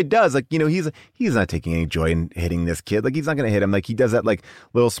Pink Floyd does. Like, he's not taking any joy in hitting this kid. Like, he's not going to hit him. Like, he does that, like,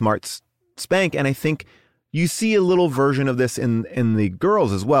 little smart spank. And I think you see a little version of this in the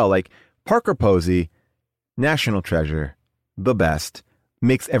girls as well. Like, Parker Posey, national treasure, the best,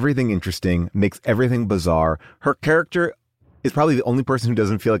 makes everything interesting, makes everything bizarre. Her character is probably the only person who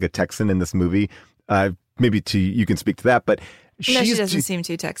doesn't feel like a Texan in this movie. Maybe you can speak to that, but she doesn't seem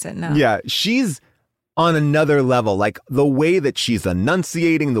too Texan. No. Yeah, she's on another level. Like the way that she's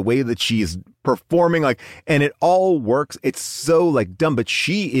enunciating, the way that she's performing, like, and it all works. It's so like dumb, but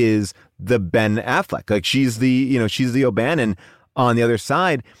she is the Ben Affleck. Like she's the O'Bannon on the other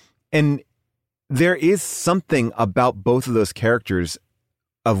side, and there is something about both of those characters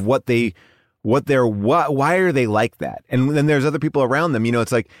of why are they like that? And then there's other people around them.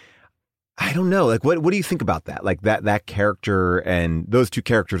 It's like, I don't know. Like, what do you think about that? Like that character and those two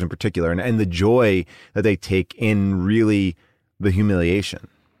characters in particular, and the joy that they take in really the humiliation.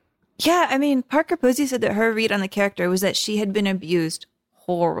 Yeah, I mean, Parker Posey said that her read on the character was that she had been abused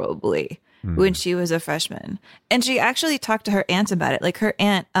horribly when she was a freshman, and she actually talked to her aunt about it. Like her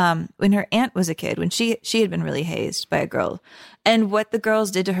aunt, when her aunt was a kid, when she had been really hazed by a girl, and what the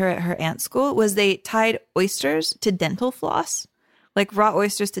girls did to her at her aunt's school was they tied oysters to dental floss. Like raw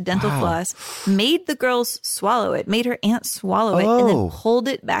oysters to dental floss, made the girls swallow it, made her aunt swallow it, and then pulled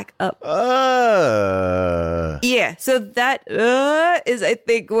it back up. Yeah, so that is, I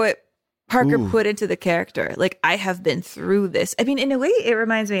think, what Parker put into the character. Like, I have been through this. I mean, in a way, it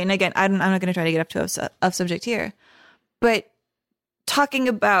reminds me, and again, I'm not going to try to get up to off subject here, but talking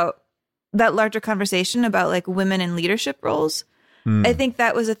about that larger conversation about like women in leadership roles, I think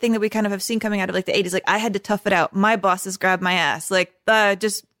that was a thing that we kind of have seen coming out of like the 80s. Like, I had to tough it out. My bosses grabbed my ass. Like,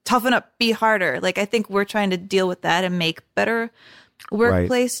 just toughen up, be harder. Like, I think we're trying to deal with that and make better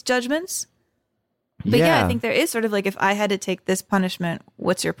workplace judgments. But yeah, I think there is sort of like, if I had to take this punishment,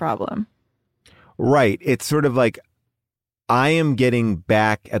 what's your problem? Right. It's sort of like, I am getting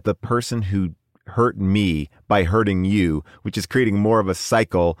back at the person who hurt me by hurting you, which is creating more of a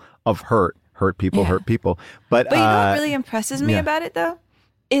cycle of hurt people. But you know what really impresses me about it, though,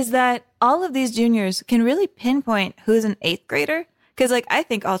 is that all of these juniors can really pinpoint who's an 8th grader. Because, like, I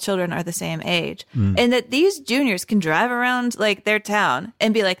think all children are the same age. And that these juniors can drive around, like, their town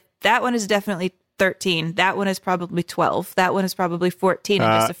and be like, that one is definitely 13. That one is probably 12. That one is probably 14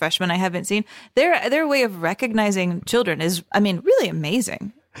 and just a freshman I haven't seen. Their way of recognizing children is, I mean, really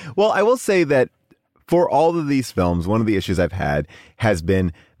amazing. Well, I will say that for all of these films, one of the issues I've had has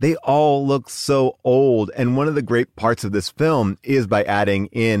been they all look so old. And one of the great parts of this film is by adding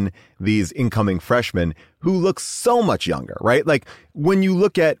in these incoming freshmen who look so much younger, right? Like when you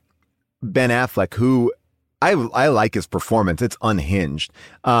look at Ben Affleck, who I like his performance, it's unhinged.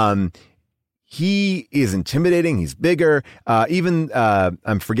 He is intimidating. He's bigger. Even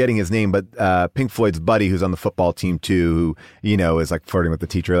I'm forgetting his name, but Pink Floyd's buddy, who's on the football team too, who is like flirting with the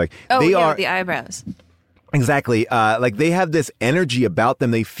teacher. Like they are the eyebrows. Exactly. Like they have this energy about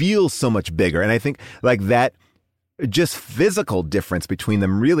them. They feel so much bigger, and I think like that just physical difference between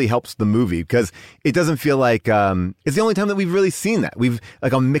them really helps the movie because it doesn't feel like it's the only time that we've really seen that. We've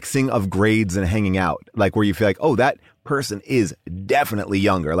like a mixing of grades and hanging out, like where you feel like, oh, that person is definitely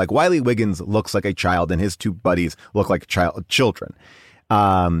younger. Like Wiley Wiggins looks like a child and his two buddies look like children.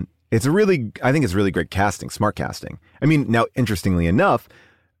 I think it's really great casting, smart casting. I mean, now, interestingly enough,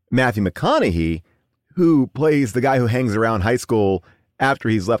 Matthew McConaughey, who plays the guy who hangs around high school after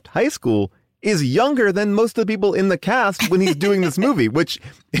he's left high school, is younger than most of the people in the cast when he's doing this movie, which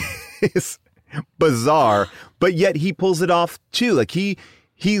is bizarre, but yet he pulls it off too. Like he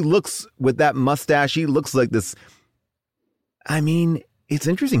looks with that mustache, he looks like this. I mean, it's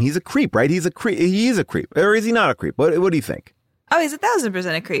interesting. He's a creep, right? He is a creep. Or is he not a creep? What do you think? Oh, he's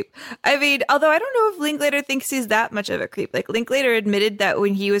 1,000% a creep. I mean, although I don't know if Linklater thinks he's that much of a creep. Like, Linklater admitted that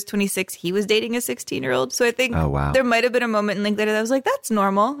when he was 26, he was dating a 16-year-old. So I think there might have been a moment in Linklater that was like, that's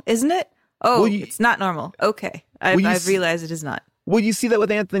normal, isn't it? Oh, it's not normal. Okay. I've realized it is not. Well, you see that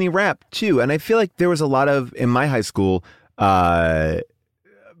with Anthony Rapp, too. And I feel like there was a lot of, in my high school,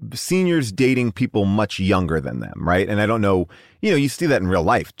 seniors dating people much younger than them, right? And I don't know, you see that in real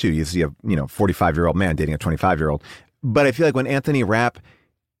life, too. You see a, 45-year-old man dating a 25-year-old. But I feel like when Anthony Rapp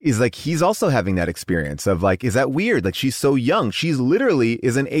is like, he's also having that experience of like, is that weird? Like, she's so young. She's literally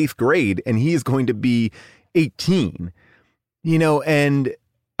is in 8th grade and he is going to be 18, and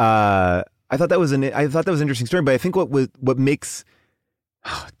I thought that was an interesting story. But I think what makes,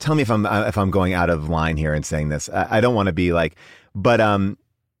 tell me if I'm going out of line here and saying this. I don't want to be like, but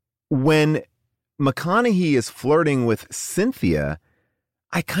when McConaughey is flirting with Cynthia,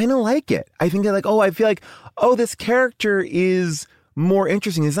 I kind of like it. I think they're like, I feel like, this character is more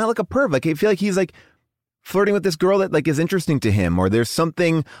interesting. He's not like a perv. Like, I feel like he's like flirting with this girl that like is interesting to him, or there's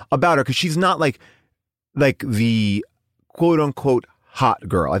something about her because she's not like the quote unquote hot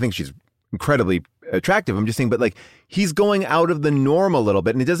girl. I think she's incredibly attractive. I'm just saying, but like he's going out of the norm a little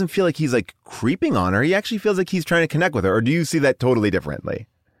bit, and it doesn't feel like he's like creeping on her. He actually feels like he's trying to connect with her. Or do you see that totally differently?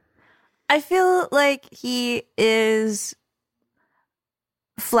 I feel like he is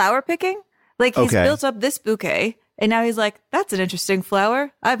flower picking. Like he's built up this bouquet and now he's like, that's an interesting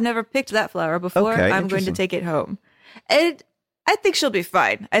flower. I've never picked that flower before. Okay, I'm going to take it home. And I think she'll be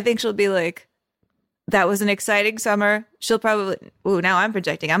fine. I think she'll be like, that was an exciting summer. She'll probably, now I'm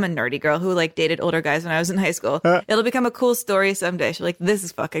projecting. I'm a nerdy girl who like dated older guys when I was in high school. It'll become a cool story someday. She'll like, this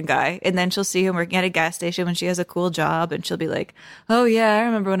is fucking guy. And then she'll see him working at a gas station when she has a cool job. And she'll be like, oh yeah, I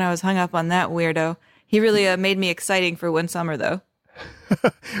remember when I was hung up on that weirdo. He really made me exciting for one summer though.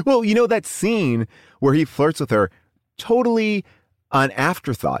 Well, that scene where he flirts with her, totally an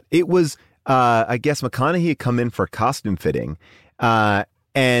afterthought. It was, I guess McConaughey had come in for costume fitting,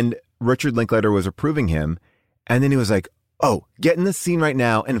 and Richard Linklater was approving him. And then he was like, get in this scene right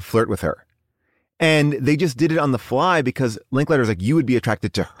now and flirt with her. And they just did it on the fly because Linklater's like, you would be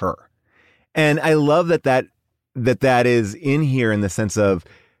attracted to her. And I love that is in here in the sense of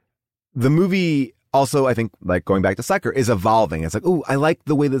the movie. Also, I think, like going back to Sucker, is evolving. It's like, I like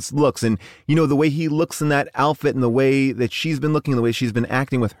the way this looks. And, the way he looks in that outfit and the way that she's been looking, the way she's been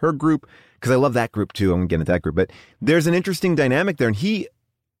acting with her group, because I love that group too. I'm going to get into that group. But there's an interesting dynamic there. And he,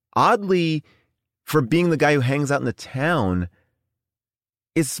 oddly, for being the guy who hangs out in the town,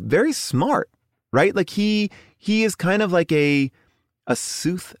 is very smart, right? Like he is kind of like a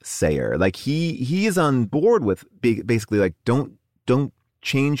soothsayer. Like he is on board with basically like, don't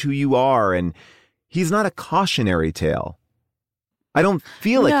change who you are. And he's not a cautionary tale. I don't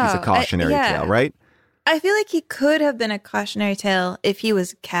feel like he's a cautionary tale, right? I feel like he could have been a cautionary tale if he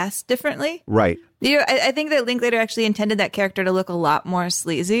was cast differently. Right. I think that Linklater actually intended that character to look a lot more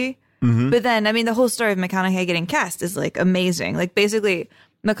sleazy. Mm-hmm. But then, I mean, the whole story of McConaughey getting cast is like amazing. Like basically,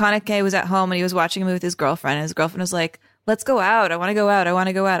 McConaughey was at home and he was watching a movie with his girlfriend. And his girlfriend was like, let's go out. I want to go out. I want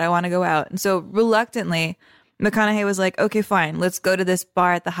to go out. I want to go out. And so reluctantly, McConaughey was like, okay, fine, let's go to this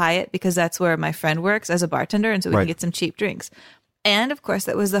bar at the Hyatt because that's where my friend works as a bartender. And so we can get some cheap drinks. And of course,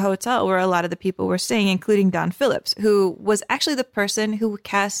 that was the hotel where a lot of the people were staying, including Don Phillips, who was actually the person who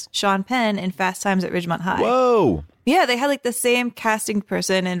cast Sean Penn in Fast Times at Ridgemont High. Whoa. Yeah, they had like the same casting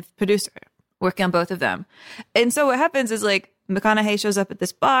person and producer working on both of them. And so what happens is like McConaughey shows up at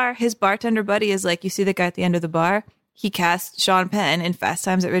this bar. His bartender buddy is like, you see the guy at the end of the bar? He cast Sean Penn in Fast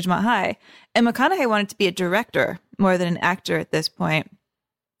Times at Ridgemont High. And McConaughey wanted to be a director more than an actor at this point.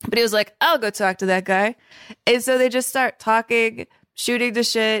 But he was like, I'll go talk to that guy. And so they just start talking, shooting the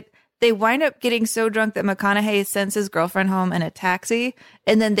shit. They wind up getting so drunk that McConaughey sends his girlfriend home in a taxi,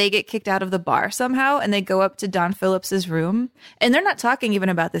 and then they get kicked out of the bar somehow, and they go up to Don Phillips's room, and they're not talking even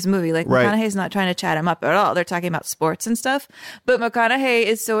about this movie. Like, McConaughey's not trying to chat him up at all. They're talking about sports and stuff. But McConaughey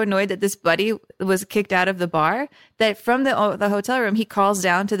is so annoyed that this buddy was kicked out of the bar that from the hotel room, he calls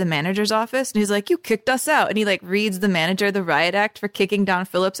down to the manager's office, and he's like, you kicked us out. And he like reads the manager the riot act for kicking Don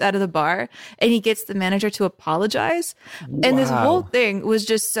Phillips out of the bar, and he gets the manager to apologize. Wow. And this whole thing was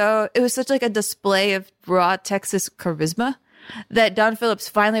just it was such like a display of raw Texas charisma that Don Phillips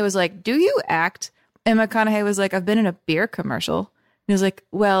finally was like, do you act? And McConaughey was like, I've been in a beer commercial. And he was like,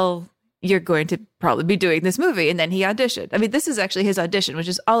 well, you're going to probably be doing this movie. And then he auditioned. I mean, this is actually his audition, which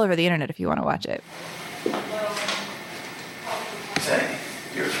is all over the internet if you want to watch it. Say,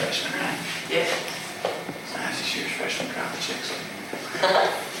 you're a freshman, right? Yeah. It's nice this year's freshman crowd of chicks.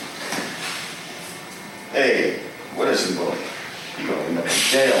 Hey, what is it, boy? You're going to end up in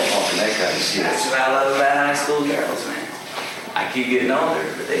jail talking that kind of shit. That's what I love about high school girls, man. I keep getting older,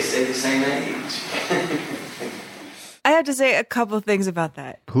 but they stay the same age. I have to say a couple things about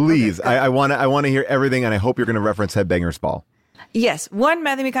that. Please. Okay. I want to hear everything, and I hope you're going to reference Headbangers Ball. Yes. One,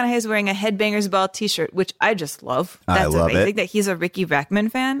 Matthew McConaughey is wearing a Headbangers Ball t-shirt, which I just love. That's I love amazing it. That he's a Ricky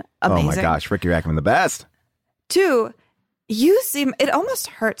Rackman fan. Amazing. Oh my gosh, Ricky Rackman, the best. Two, it almost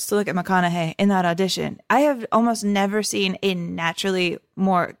hurts to look at McConaughey in that audition. I have almost never seen a naturally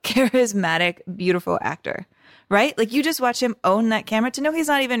more charismatic, beautiful actor, right? Like you just watch him own that camera to know he's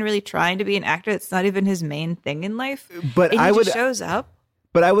not even really trying to be an actor. It's not even his main thing in life. But and he just shows up.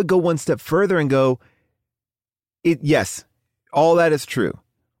 But I would go one step further and go, yes, all that is true.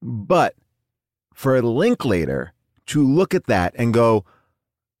 But for a Linklater to look at that and go,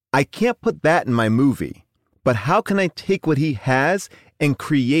 I can't put that in my movie, but how can I take what he has and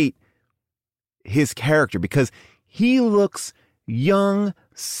create his character? Because he looks young,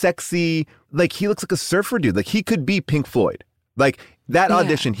 sexy, like he looks like a surfer dude. Like he could be Pink Floyd. Like that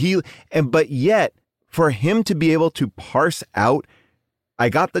audition, but yet for him to be able to parse out, I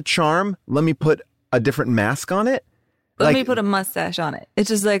got the charm, let me put a different mask on it. Let me put a mustache on it. It's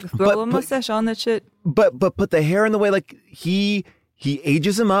just like throw a mustache on that shit. But put the hair in the way, like he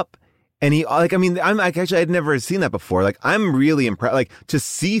ages him up. And he, like, I mean, I'd never seen that before. Like, I'm really impressed. Like, to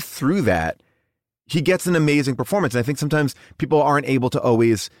see through that, he gets an amazing performance. And I think sometimes people aren't able to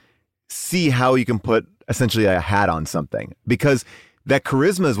always see how you can put essentially a hat on something, because that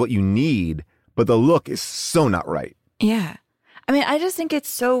charisma is what you need, but the look is so not right. Yeah. I mean, I just think it's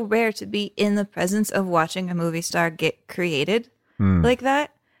so rare to be in the presence of watching a movie star get created like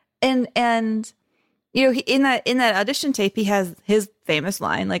that. And you know, in that audition tape, he has his famous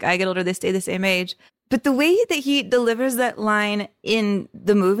line, like, I get older, they stay the same age. But the way that he delivers that line in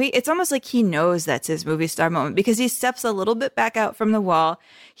the movie, it's almost like he knows that's his movie star moment, because he steps a little bit back out from the wall.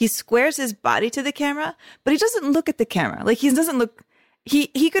 He squares his body to the camera, but he doesn't look at the camera. Like, he doesn't look,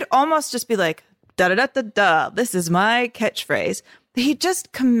 he could almost just be like, da-da-da-da-da, this is my catchphrase. He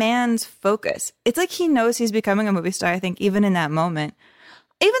just commands focus. It's like he knows he's becoming a movie star, I think, even in that moment.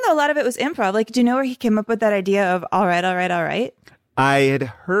 Even though a lot of it was improv, like, do you know where he came up with that idea of all right, all right, all right? I had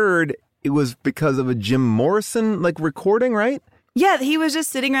heard it was because of a Jim Morrison, like, recording, right? Yeah, he was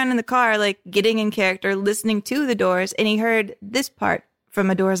just sitting around in the car, like, getting in character, listening to the Doors, and he heard this part from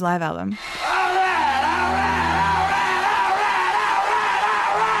a Doors live album.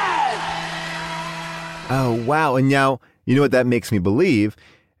 Oh, wow. And now, you know what that makes me believe?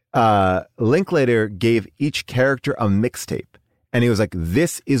 Linklater gave each character a mixtape. And he was like,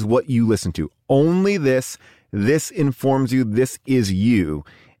 this is what you listen to. Only this. This informs you. This is you.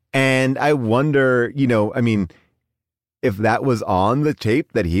 And I wonder, you know, I mean, if that was on the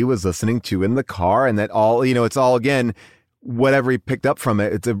tape that he was listening to in the car, and that all, you know, it's all, again, whatever he picked up from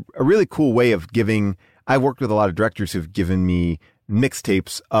it. It's a really cool way of giving. I've worked with a lot of directors who've given me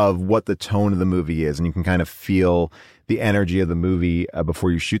mixtapes of what the tone of the movie is. And you can kind of feel the energy of the movie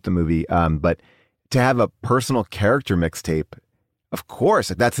before you shoot the movie. But to have a personal character mixtape, of course,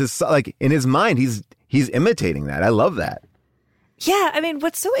 that's his, like, in his mind, he's imitating that. I love that. Yeah, I mean,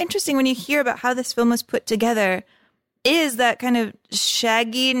 what's so interesting when you hear about how this film was put together is that kind of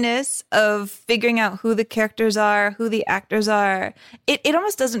shagginess of figuring out who the characters are, who the actors are. It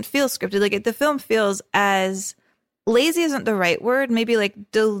almost doesn't feel scripted. Like, the film feels as lazy isn't the right word, maybe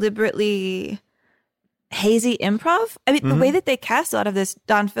like deliberately hazy improv. I mean, the way that they cast a lot of this,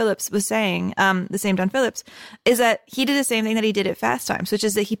 Don Phillips was saying, the same Don Phillips, is that he did the same thing that he did at Fast Times, which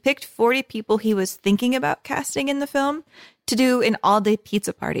is that he picked 40 people he was thinking about casting in the film to do an all-day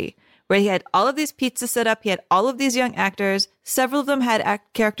pizza party, where he had all of these pizzas set up. He had all of these young actors. Several of them had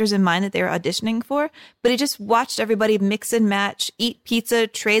characters in mind that they were auditioning for, but he just watched everybody mix and match, eat pizza,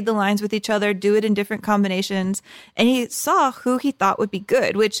 trade the lines with each other, do it in different combinations. And he saw who he thought would be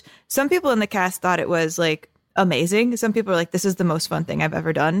good, which some people in the cast thought it was like amazing. Some people are like, this is the most fun thing I've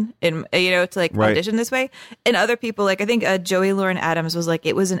ever done, and to like audition this way. And other people, like, I think Joey Lauren Adams was like,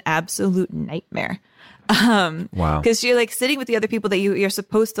 it was an absolute nightmare. Wow. Because you're like sitting with the other people that you're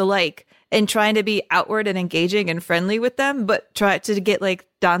supposed to like, and trying to be outward and engaging and friendly with them, but try to get like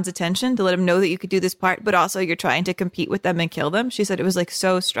Don's attention to let him know that you could do this part, but also you're trying to compete with them and kill them. She said it was like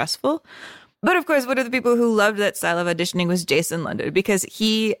so stressful. But of course, one of the people who loved that style of auditioning was Jason London, because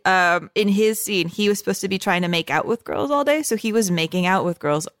he, in his scene, he was supposed to be trying to make out with girls all day. So he was making out with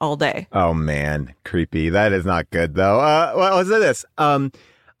girls all day. Oh, man. Creepy. That is not good, though. Well, I'll say this.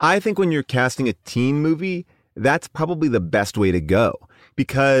 I think when you're casting a teen movie, that's probably the best way to go,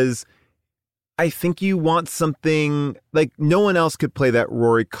 because I think you want something like no one else could play that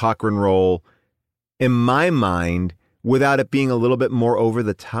Rory Cochrane role in my mind without it being a little bit more over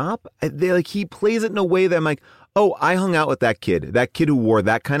the top. He plays it in a way that I'm like, oh, I hung out with that kid who wore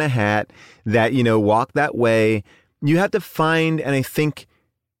that kind of hat, that, walked that way. You have to find, and I think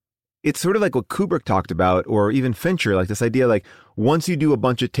it's sort of like what Kubrick talked about, or even Fincher, like this idea, like once you do a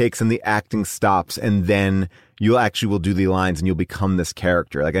bunch of takes and the acting stops, and then you actually will do the lines and you'll become this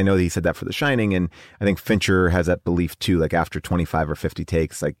character. Like I know that he said that for The Shining, and I think Fincher has that belief too, like after 25 or 50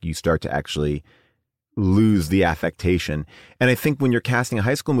 takes, like you start to actually lose the affectation. And I think when you're casting a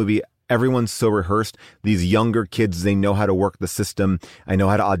high school movie, everyone's so rehearsed. These younger kids, they know how to work the system. I know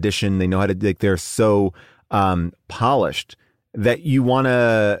how to audition. They know how to, like, they're so polished that you want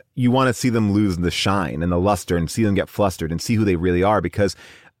to see them lose the shine and the luster and see them get flustered and see who they really are, because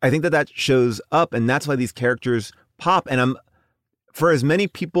I think that shows up, and that's why these characters pop. And for as many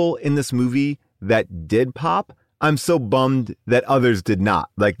people in this movie that did pop, I'm so bummed that others did not.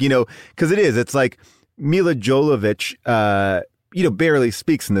 Like, because it's like Mila Jovovich, barely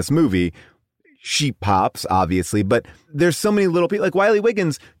speaks in this movie. She pops, obviously, but there's so many little people. Like Wiley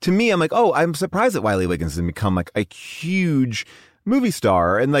Wiggins, to me, I'm like, oh, I'm surprised that Wiley Wiggins has become like a huge movie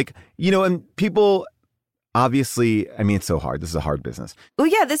star. And like, and people, obviously, I mean, it's so hard. This is a hard business. Well,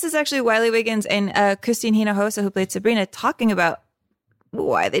 yeah, this is actually Wiley Wiggins and Christine Hinojosa, who played Sabrina, talking about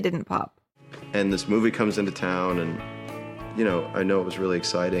why they didn't pop. And this movie comes into town, and, I know it was really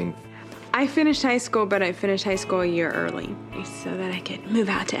exciting. I finished high school, but I finished high school a year early so that I could move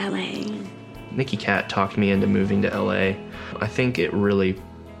out to LA. Nicky Katt talked me into moving to LA. I think it really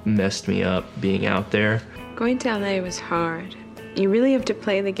messed me up being out there. Going to LA was hard. You really have to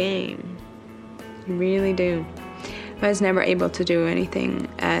play the game. You really do. I was never able to do anything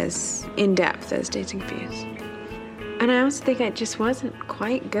as in-depth as Dazed and Confused. And I also think I just wasn't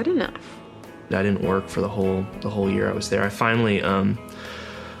quite good enough. I didn't work for the whole year I was there. I finally, I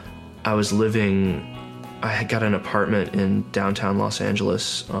had got an apartment in downtown Los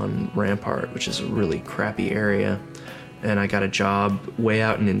Angeles on Rampart, which is a really crappy area. And I got a job way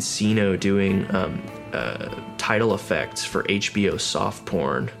out in Encino doing title effects for HBO soft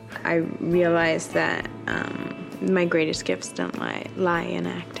porn. I realized that my greatest gifts don't lie in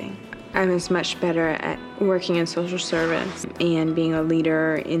acting. I was much better at working in social service and being a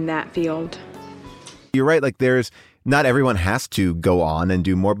leader in that field. You're right. Like not everyone has to go on and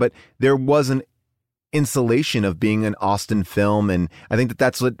do more, but there was an insulation of being an Austin film. And I think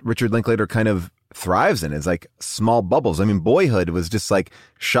that's what Richard Linklater kind of thrives in, is like small bubbles. I mean, Boyhood was just like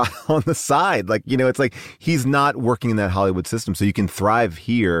shot on the side. Like, it's like he's not working in that Hollywood system. So you can thrive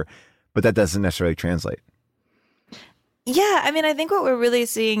here, but that doesn't necessarily translate. Yeah. I mean, I think what we're really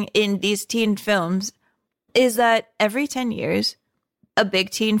seeing in these teen films is that every 10 years, a big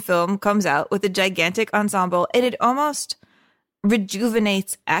teen film comes out with a gigantic ensemble, and it almost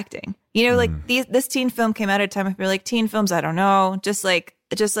rejuvenates acting. Like this teen film came out at a time where like teen films, I don't know, just like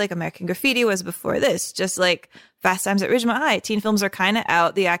American Graffiti was before this, just like Fast Times at Ridgemont High. Teen films are kind of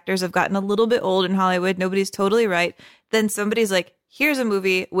out. The actors have gotten a little bit old in Hollywood. Nobody's totally right. Then somebody's like, here's a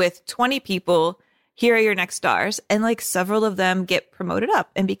movie with 20 people. Here are your next stars. And like several of them get promoted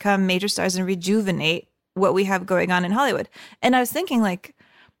up and become major stars and rejuvenate what we have going on in Hollywood. And I was thinking like,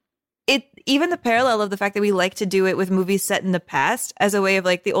 even the parallel of the fact that we like to do it with movies set in the past as a way of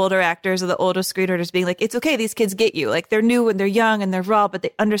like the older actors or the older screenwriters being like, it's okay, these kids get you. Like they're new and they're young and they're raw, but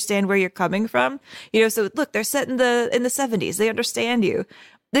they understand where you're coming from. So look, they're set in the 70s. They understand you.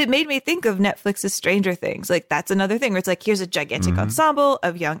 It made me think of Netflix's Stranger Things. Like that's another thing where it's like, here's a gigantic ensemble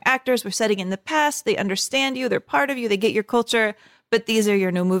of young actors. We're setting in the past. They understand you. They're part of you. They get your culture, but these are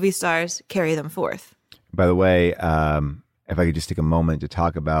your new movie stars. Carry them forth. By the way, if I could just take a moment to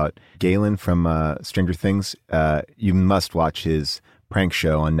talk about Galen from Stranger Things, you must watch his prank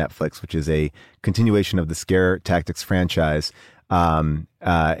show on Netflix, which is a continuation of the Scare Tactics franchise. And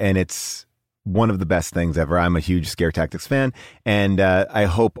it's one of the best things ever. I'm a huge Scare Tactics fan, and I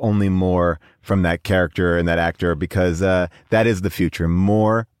hope only more from that character and that actor, because that is the future.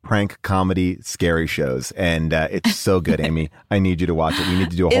 More prank comedy, scary shows. And it's so good, Amy. I need you to watch it. We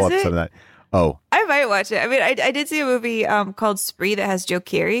need to do a whole episode of that. Oh, I might watch it. I mean, I did see a movie called Spree that has Joe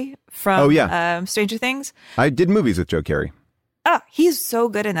Keery from Stranger Things. I did movies with Joe Keery. Oh, he's so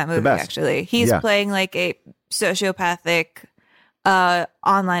good in that movie, actually. He's playing like a sociopathic,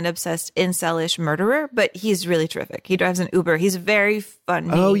 online obsessed, incel-ish murderer, but he's really terrific. He drives an Uber. He's very funny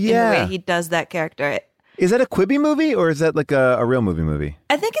in the way he does that character. Is that a Quibi movie or is that like a real movie?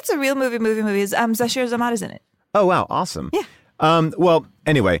 I think it's a real movie. Zashir Zamata's in it. Oh, wow. Awesome. Yeah. Well,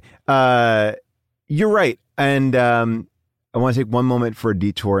 anyway, you're right. And I want to take one moment for a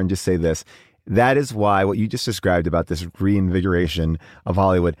detour and just say this. That is why what you just described about this reinvigoration of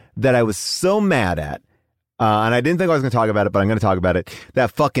Hollywood that I was so mad at and I didn't think I was going to talk about it, but I'm going to talk about it.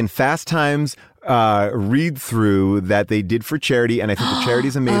 That fucking Fast Times read through that they did for charity, and I think the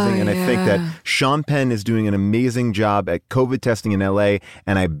charity's amazing, and I think that Sean Penn is doing an amazing job at COVID testing in LA,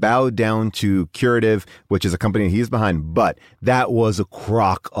 and I bow down to Curative, which is a company he's behind, but that was a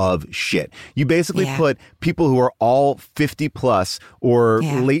crock of shit. You basically put people who are all 50 plus or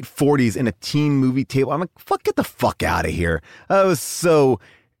late 40s in a teen movie table. I'm like, get the fuck out of here. It was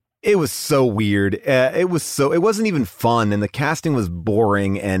so weird. It wasn't even fun, and the casting was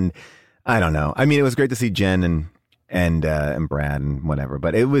boring, and I don't know. I mean, it was great to see Jen and Brad and whatever,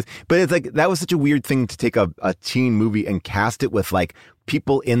 but it's like, that was such a weird thing to take a teen movie and cast it with like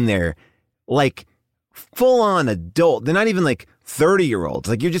people in there, like full on adult. They're not even like 30-year-olds.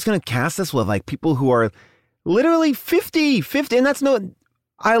 Like, you're just going to cast this with like people who are literally 50, and that's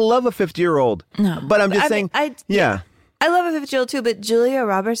I love a 50-year-old. No, but I'm just saying, I love a 50-year-old too, but Julia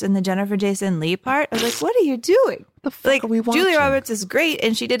Roberts in the Jennifer Jason Leigh part, I was like, what are you doing? What the fuck are we watching? Julia Roberts is great,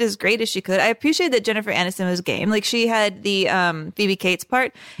 and she did as great as she could. I appreciate that Jennifer Aniston was game. Like, she had the Phoebe Cates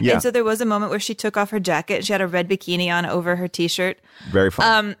part, and so there was a moment where she took off her jacket, and she had a red bikini on over her t-shirt. Very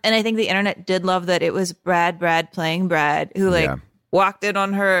fun. And I think the internet did love that it was Brad playing Brad, who walked in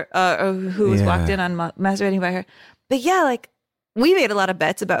on her, or who was walked in on masturbating by her. But we made a lot of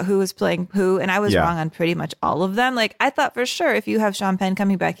bets about who was playing who, and I was wrong on pretty much all of them. Like, I thought for sure if you have Sean Penn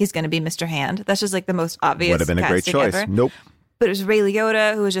coming back, he's going to be Mr. Hand. That's just like the most obvious. Would have been a great choice. Ever. Nope. But it was Ray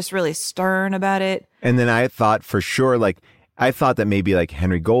Liotta, who was just really stern about it. And then I thought for sure, I thought that maybe like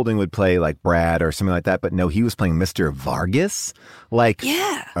Henry Golding would play like Brad or something like that, but no, he was playing Mr. Vargas.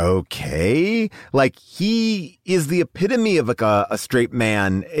 Okay. Like, he is the epitome of like a straight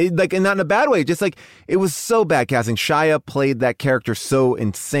man, and not in a bad way. Just like, it was so bad casting. Shia played that character so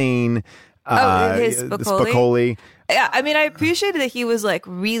insane. His Spicoli. Yeah, I mean, I appreciated that he was like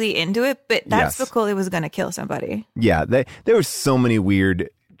really into it, but that Spicoli was going to kill somebody. Yeah, there were so many weird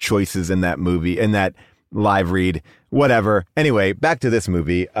choices in that movie, in that live read, whatever. Anyway, back to this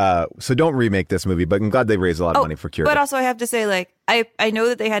movie. So don't remake this movie, but I'm glad they raised a lot of money for Cure. But also, I have to say, like, I know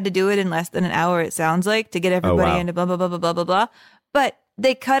that they had to do it in less than an hour, it sounds like, to get everybody into blah, blah, blah, blah, blah, blah, blah. But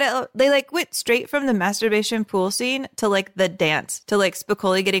they cut it, they like went straight from the masturbation pool scene to like the dance, to like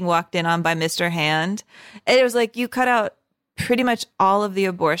Spicoli getting walked in on by Mr. Hand. And it was like, you cut out pretty much all of the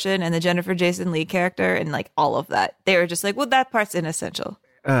abortion and the Jennifer Jason Leigh character and like all of that. They were just like, well, that part's inessential.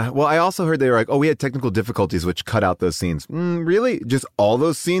 Well, I also heard they were like, we had technical difficulties, which cut out those scenes. Really? Just all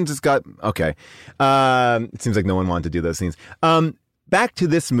those scenes? It's got, okay. It seems like no one wanted to do those scenes. Back to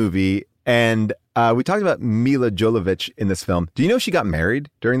this movie, and we talked about Mila Jovovich in this film. Do you know she got married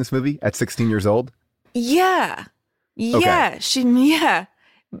during this movie at 16 years old? Yeah. Yeah. Okay.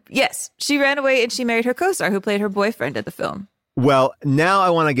 Yes. She ran away and she married her co-star who played her boyfriend in the film. Well, now I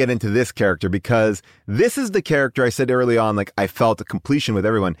want to get into this character, because this is the character I said early on, like, I felt a completion with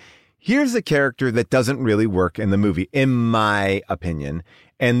everyone. Here's a character that doesn't really work in the movie, in my opinion.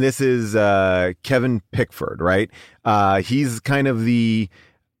 And this is Kevin Pickford, right? He's kind of the,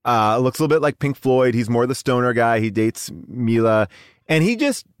 looks a little bit like Pink Floyd. He's more the stoner guy. He dates Mila, and he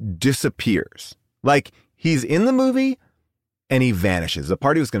just disappears. Like, he's in the movie and he vanishes. The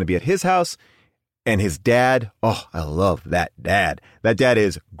party was going to be at his house. And his dad, I love that dad. That dad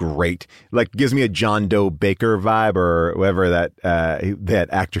is great. Like, gives me a John Doe Baker vibe, or whoever that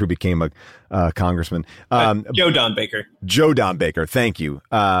actor who became a congressman. Joe Don Baker. Joe Don Baker. Thank you.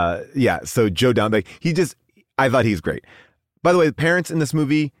 So Joe Don Baker. I thought he's great. By the way, the parents in this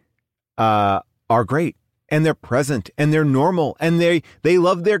movie are great. And they're present. And they're normal. And they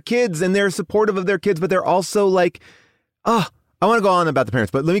love their kids. And they're supportive of their kids. But they're also like, I want to go on about the parents,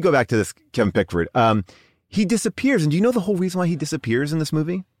 but let me go back to this Kevin Pickford. He disappears. And do you know the whole reason why he disappears in this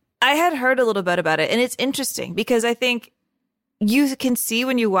movie? I had heard a little bit about it, and it's interesting because I think you can see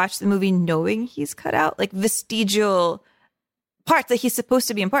when you watch the movie knowing he's cut out, like vestigial parts that he's supposed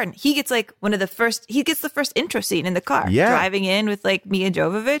to be important. He gets like the first intro scene in the car, driving in with like Mia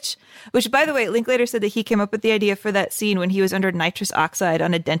Jovovich, which, by the way, Linklater said that he came up with the idea for that scene when he was under nitrous oxide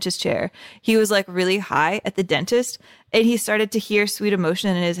on a dentist chair. He was like really high at the dentist, and he started to hear Sweet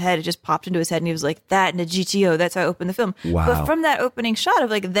Emotion in his head. It just popped into his head, and he was like, that and a GTO. That's how I opened the film. Wow. But from that opening shot of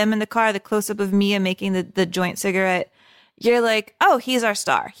like them in the car, the close up of Mia making the joint cigarette, you're like, oh, he's our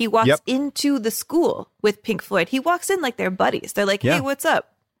star. He walks into the school with Pink Floyd. He walks in like they're buddies. They're like, hey, what's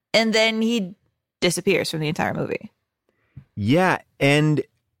up? And then he disappears from the entire movie. Yeah. And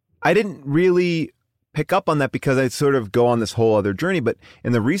I didn't really pick up on that because I sort of go on this whole other journey. But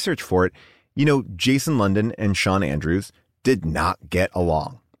in the research for it, Jason London and Sean Andrews did not get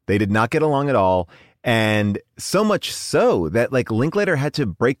along. They did not get along at all. And so much so that like Linklater had to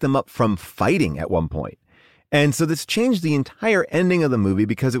break them up from fighting at one point. And so this changed the entire ending of the movie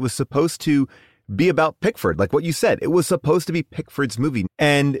because it was supposed to be about Pickford. Like what you said, it was supposed to be Pickford's movie.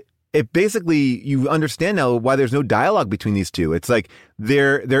 And it basically, you understand now why there's no dialogue between these two. It's like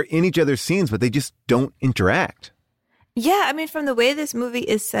they're in each other's scenes, but they just don't interact. Yeah, I mean, from the way this movie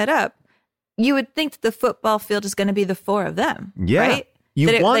is set up, you would think that the football field is going to be the four of them, Yeah. right?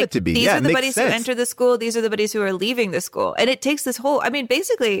 You That want it to be. These Yeah, are it the makes buddies sense. who enter the school. These are the buddies who are leaving the school. And it takes this whole, I mean,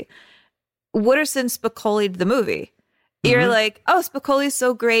 basically, Wooderson Spicoli'd the movie. You're like, oh, Spicoli's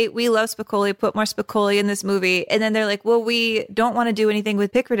so great. We love Spicoli. Put more Spicoli in this movie. And then they're like, well, we don't want to do anything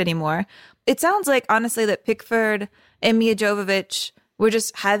with Pickford anymore. It sounds like, honestly, that Pickford and Mia Jovovich were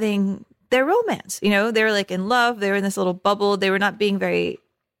just having their romance. You know, they were like in love. They were in this little bubble. They were not being very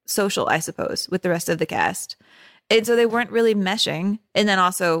social, I suppose, with the rest of the cast. And so they weren't really meshing. And then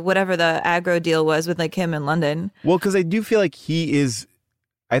also whatever the aggro deal was with like him in London. Well, because I do feel like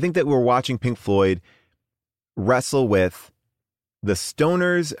I think that we're watching Pink Floyd wrestle with the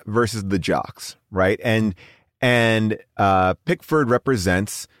stoners versus the jocks, right? And Pickford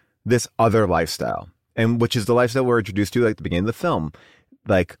represents this other lifestyle, and which is the lifestyle we're introduced to like at the beginning of the film,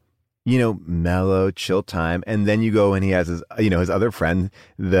 like, you know, mellow, chill time. And then you go and he has his, you know, his other friend,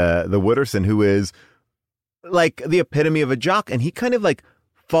 the Wooderson, who is like the epitome of a jock, and he kind of like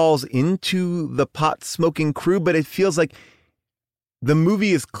falls into the pot smoking crew, but it feels like the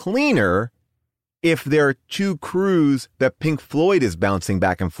movie is cleaner if there are two crews that Pink Floyd is bouncing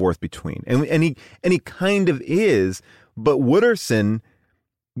back and forth between. And he kind of is, but Wooderson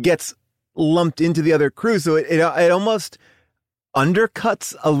gets lumped into the other crew. So it almost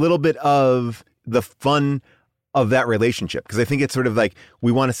undercuts a little bit of the fun of that relationship. Because I think it's sort of like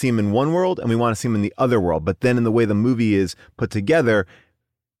we want to see him in one world and we want to see him in the other world. But then in the way the movie is put together,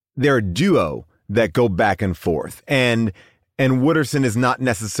 they're a duo that go back and forth. And Wooderson is not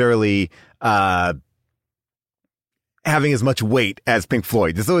necessarily having as much weight as Pink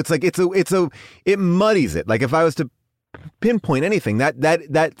Floyd. So it's like it muddies it. Like if I was to pinpoint anything,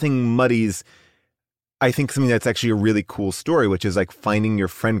 that thing muddies, I think, something that's actually a really cool story, which is like finding your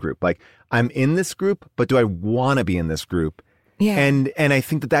friend group. Like I'm in this group, but do I want to be in this group? Yeah. And I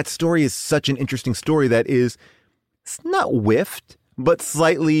think that story is such an interesting story that is, it's not whiffed, but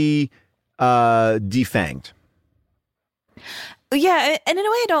slightly defanged. Yeah, and in a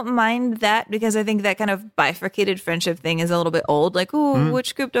way I don't mind that because I think that kind of bifurcated friendship thing is a little bit old. Like,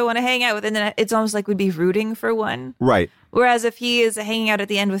 which group do I want to hang out with? And then it's almost like we'd be rooting for one. Right. Whereas if he is hanging out at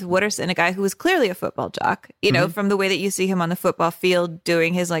the end with Wooderson, a guy who is clearly a football jock, you know, from the way that you see him on the football field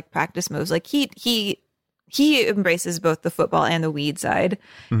doing his like practice moves, like he embraces both the football and the weed side.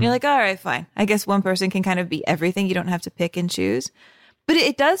 And you're like, all right, fine. I guess one person can kind of be everything. You don't have to pick and choose. But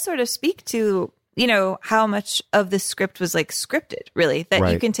it does sort of speak to, you know, how much of the script was like scripted, really, that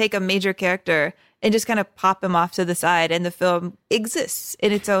you can take a major character and just kind of pop him off to the side and the film exists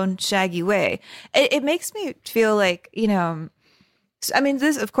in its own shaggy way. It makes me feel like, you know, I mean,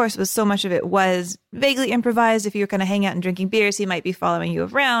 this, of course, was so much of it was vaguely improvised. If you were kind of hanging out and drinking beers, he might be following you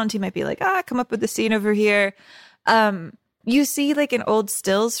around. He might be like, come up with the scene over here. You see like in old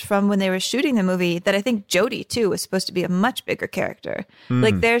stills from when they were shooting the movie that I think Jodie too was supposed to be a much bigger character.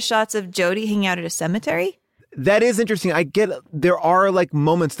 Like there's shots of Jodie hanging out at a cemetery. That is interesting. There are like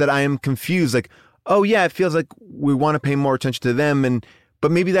moments that I am confused. Like, oh yeah, it feels like we want to pay more attention to them.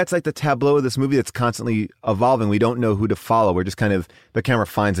 But maybe that's like the tableau of this movie that's constantly evolving. We don't know who to follow. We're just kind of, the camera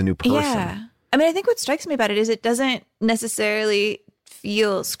finds a new person. Yeah. I mean, I think what strikes me about it is it doesn't necessarily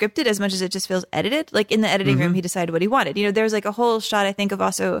feel scripted as much as it just feels edited. Like in the editing room, he decided what he wanted. You know, there's like a whole shot, I think, of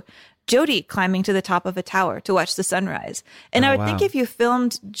also Jodie climbing to the top of a tower to watch the sunrise. And I would think if you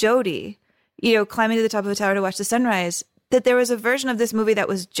filmed Jodie, you know, climbing to the top of a tower to watch the sunrise, that there was a version of this movie that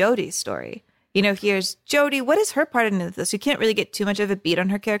was Jodie's story. You know, here's Jodie. What is her part in this? You can't really get too much of a beat on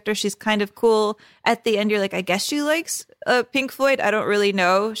her character. She's kind of cool. At the end, you're like, I guess she likes Pink Floyd. I don't really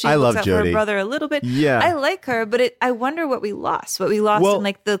know. She looks out for her brother a little bit. Yeah. I like her, but I wonder what we lost. What we lost in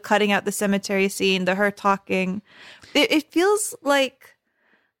like the cutting out the cemetery scene, her talking. It feels like,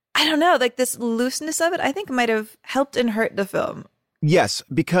 I don't know, like this looseness of it, I think might have helped and hurt the film. Yes,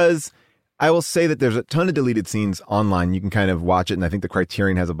 because I will say that there's a ton of deleted scenes online. You can kind of watch it, and I think the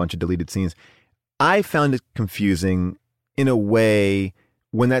Criterion has a bunch of deleted scenes. I found it confusing in a way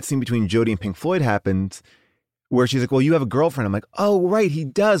when that scene between Jodie and Pink Floyd happens, where she's like, well, you have a girlfriend. I'm like, oh, right, he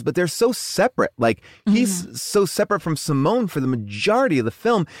does. But they're so separate. Like, he's so separate from Simone for the majority of the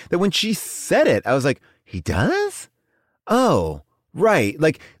film that when she said it, I was like, he does? Oh, right.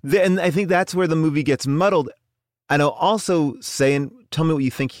 Like, and I think that's where the movie gets muddled. And I'll also say, and tell me what you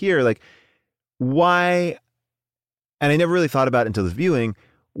think here, like, why, and I never really thought about it until this viewing,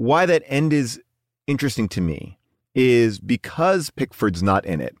 why that end is interesting to me is because Pickford's not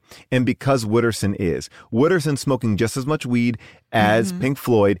in it and because Wooderson's smoking just as much weed as Pink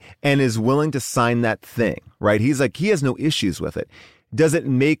Floyd and is willing to sign that thing, right? He's like, he has no issues with it. Does it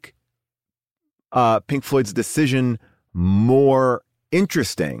make Pink Floyd's decision more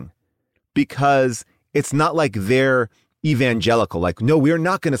interesting? Because it's not like they're evangelical, like, no, we're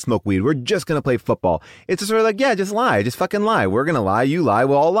not going to smoke weed. We're just going to play football. It's just sort of like, yeah, just lie. Just fucking lie. We're going to lie. You lie.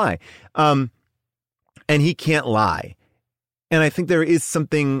 We'll all lie. And he can't lie. And I think there is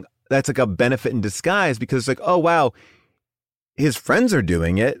something that's like a benefit in disguise because it's like, oh, wow, his friends are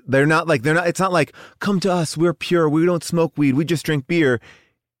doing it. It's not like, come to us. We're pure. We don't smoke weed. We just drink beer.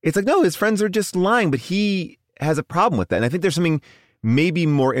 It's like, no, his friends are just lying, but he has a problem with that. And I think there's something maybe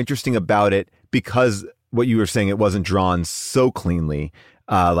more interesting about it because what you were saying, it wasn't drawn so cleanly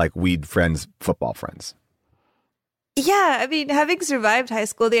like weed friends, football friends. Yeah, I mean, having survived high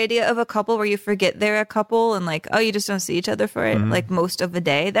school, the idea of a couple where you forget they're a couple and like, oh, you just don't see each other for it like most of the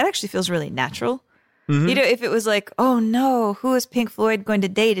day, that actually feels really natural. You know, if it was like, oh no, who is Pink Floyd going to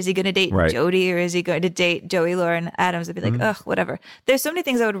date? Is he going to date Jody or is he going to date Joey Lauren Adams? I'd be like, ugh, whatever. There's so many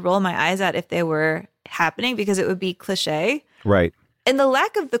things I would roll my eyes at if they were happening because it would be cliche. Right. And the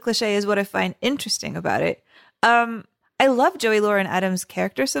lack of the cliche is what I find interesting about it. I love Joey Lauren Adams'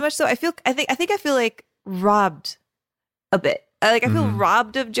 character so much, so I feel like robbed a bit. I feel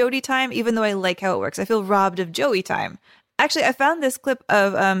robbed of Jody time, even though I like how it works. I feel robbed of Joey time. Actually, I found this clip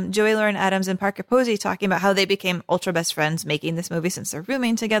of Joey Lauren Adams and Parker Posey talking about how they became ultra best friends making this movie since they're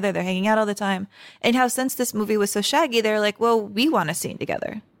rooming together, they're hanging out all the time, and how since this movie was so shaggy, they're like, well, we want a scene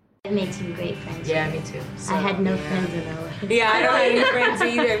together. I made some great friends. Yeah, me too. I had no friends in LA. Yeah, I don't have any friends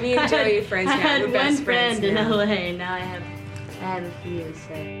either. Me and Joey are friends now. I had We're best one friend friends in now. LA. Now I have a few.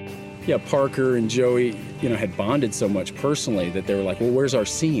 So. Yeah, Parker and Joey, had bonded so much personally that they were like, well, where's our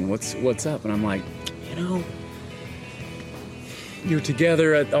scene? What's up? And I'm like, you're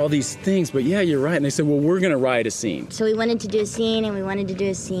together at all these things, but yeah, you're right. And they said, well, we're going to write a scene. So we wanted to do a scene, and we wanted to do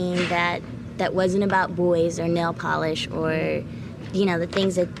a scene that wasn't about boys or nail polish or, the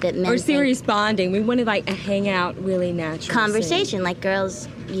things that men or serious bonding. We wanted like a hangout, really natural conversation, scene. Like girls,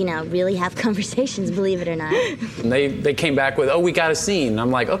 really have conversations, believe it or not. And they came back with, oh, we got a scene. And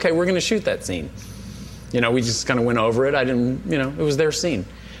I'm like, okay, we're going to shoot that scene. We just kind of went over it. I didn't, it was their scene.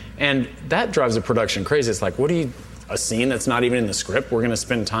 And that drives the production crazy. It's like, a scene that's not even in the script, we're going to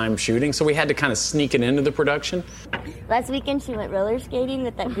spend time shooting. So we had to kind of sneak it into the production. Last weekend, she went roller skating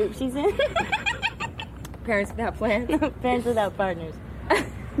with that group she's in. Parents without plans. Parents without partners.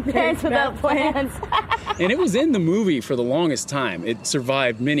 Parents without plans. And it was in the movie for the longest time. It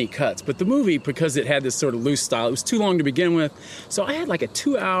survived many cuts. But the movie, because it had this sort of loose style, it was too long to begin with. So I had like a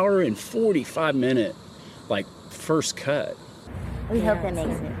 2-hour and 45-minute, first cut. We hope that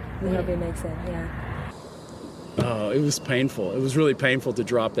makes it. We hope it makes it, yeah. Oh, it was painful. It was really painful to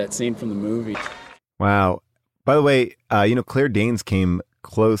drop that scene from the movie. Wow. By the way, Claire Danes came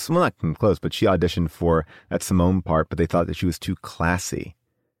close. Well, not came close, but she auditioned for that Simone part, but they thought that she was too classy.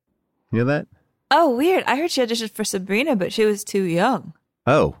 You know that? Oh, weird. I heard she auditioned for Sabrina, but she was too young.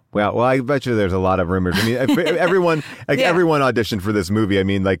 Oh, well, I bet you there's a lot of rumors. I mean, everyone auditioned for this movie. I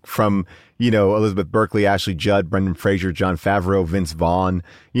mean, from, Elizabeth Berkley, Ashley Judd, Brendan Fraser, Jon Favreau, Vince Vaughn,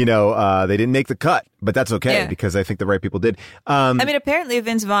 they didn't make the cut, but that's okay because I think the right people did. Apparently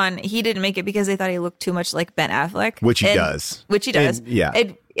Vince Vaughn, he didn't make it because they thought he looked too much like Ben Affleck. Which he does. And, yeah.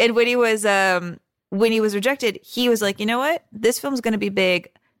 And when he was rejected, he was like, you know what? This film's going to be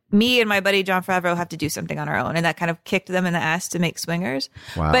big. Me and my buddy Jon Favreau have to do something on our own. And that kind of kicked them in the ass to make Swingers.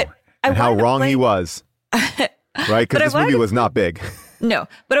 Wow. But and how wrong he was. Right? Because this movie was not big. No.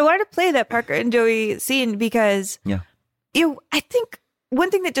 But I wanted to play that Parker and Joey scene because I think one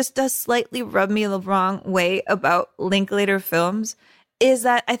thing that just does slightly rub me the wrong way about Linklater films is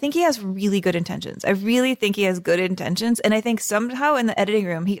that I think he has really good intentions. I really think he has good intentions. And I think somehow in the editing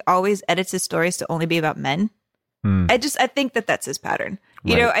room, he always edits his stories to only be about men. I think that's his pattern.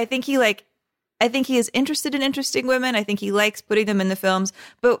 I think he is interested in interesting women. I think he likes putting them in the films.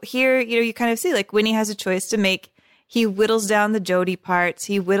 But here, you kind of see when he has a choice to make, he whittles down the Jody parts.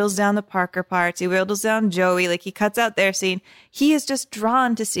 He whittles down the Parker parts. He whittles down Joey. He cuts out their scene. He is just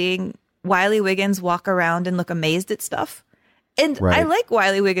drawn to seeing Wiley Wiggins walk around and look amazed at stuff. And I like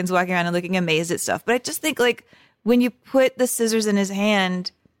Wiley Wiggins walking around and looking amazed at stuff. But I just think when you put the scissors in his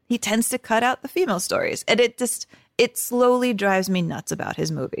hand, he tends to cut out the female stories. And it slowly drives me nuts about his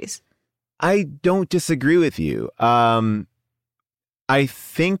movies. I don't disagree with you. I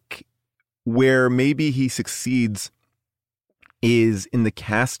think where maybe he succeeds is in the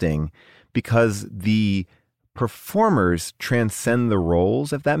casting because the performers transcend the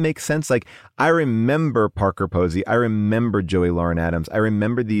roles, if that makes sense. Like, I remember Parker Posey. I remember Joey Lauren Adams. I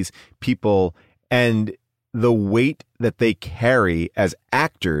remember these people and the weight that they carry as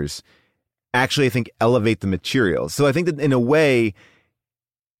actors actually, I think, elevate the material. So I think that in a way,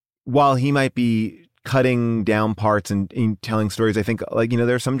 while he might be cutting down parts and telling stories, I think, like,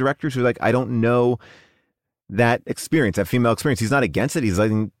 there are some directors who are like, I don't know that experience, that female experience. He's not against it. He's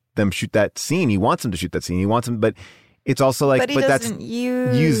letting them shoot that scene. He wants them to shoot that scene. He wants them, but it's also like, but that's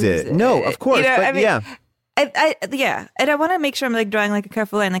use it. No, of course. Yeah. And I want to make sure I'm like drawing like a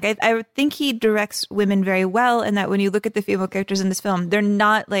careful line. Like I think he directs women very well, and that when you look at the female characters in this film, they're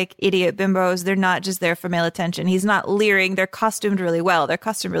not like idiot bimbos. They're not just there for male attention. He's not leering. They're costumed really well. They're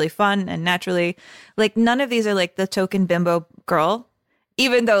costumed really fun and naturally. Like none of these are like the token bimbo girl.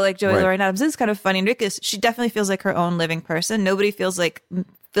 Even though like Joey Lauren Adams is kind of funny and ridiculous, she definitely feels like her own living person. Nobody feels like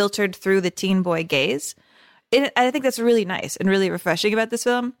filtered through the teen boy gaze. I think that's really nice and really refreshing about this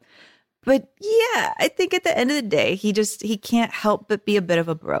film. But yeah, I think at the end of the day, he can't help but be a bit of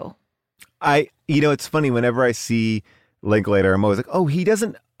a bro. It's funny, whenever I see Linklater, I'm always like, oh, he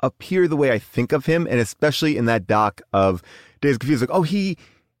doesn't appear the way I think of him. And especially in that doc of Dazed and Confused, like, oh, he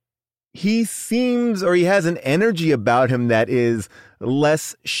seems, or he has an energy about him that is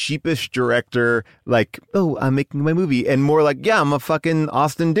less sheepish director, like, oh, I'm making my movie, and more like, yeah, I'm a fucking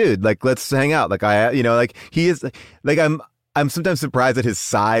Austin dude. Like, let's hang out. Like, like he is, like, I'm sometimes surprised at his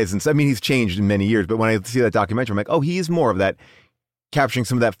size. And so, I mean, he's changed in many years, but when I see that documentary, I'm like, oh, he is more of that, capturing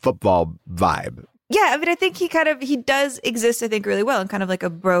some of that football vibe. Yeah, I mean, I think he does exist, I think, really well in kind of like a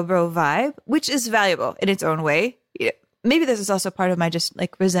bro vibe, which is valuable in its own way. Maybe this is also part of my just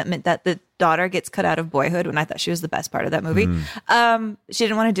like resentment that the daughter gets cut out of Boyhood when I thought she was the best part of that movie. She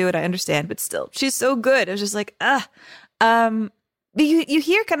didn't want to do it, I understand, but still, she's so good. It was just like, You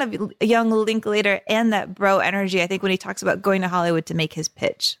hear kind of young Linklater and that bro energy, I think, when he talks about going to Hollywood to make his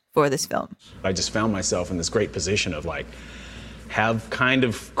pitch for this film. I just found myself in this great position of like, have kind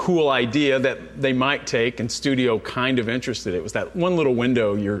of cool idea that they might take, and studio kind of interested. It was that one little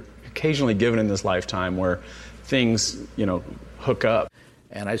window you're occasionally given in this lifetime where things, hook up.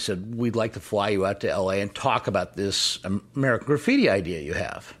 And I said, we'd like to fly you out to LA and talk about this American Graffiti idea you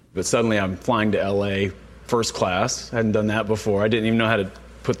have. But suddenly I'm flying to LA first class. I hadn't done that before. I didn't even know how to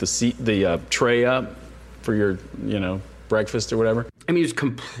put the tray up for your, breakfast or whatever. I mean, he was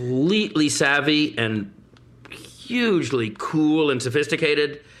completely savvy and hugely cool and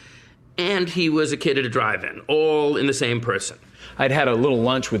sophisticated. And he was a kid at a drive-in, all in the same person. I'd had a little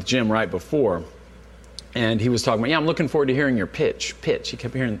lunch with Jim right before, and he was talking about, I'm looking forward to hearing your pitch. He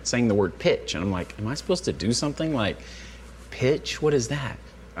kept saying the word pitch. And I'm like, am I supposed to do something like pitch? What is that?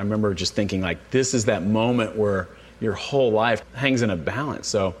 I remember just thinking, like, this is that moment where your whole life hangs in a balance.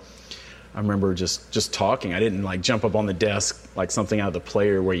 So I remember just talking. I didn't, like, jump up on the desk like something out of the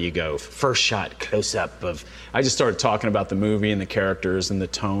Player where you go, first shot, close-up of... I just started talking about the movie and the characters and the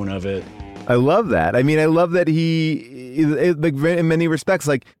tone of it. I love that. I mean, I love that he, like, in many respects,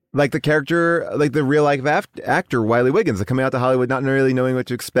 like the character, like the real-life actor, Wiley Wiggins, like coming out to Hollywood, not really knowing what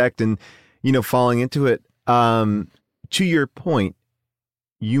to expect and, falling into it. To your point,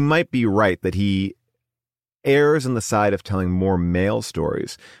 you might be right that he errs on the side of telling more male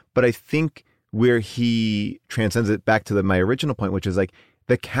stories, but I think where he transcends it back to my original point, which is like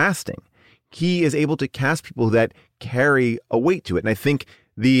the casting. He is able to cast people that carry a weight to it. And I think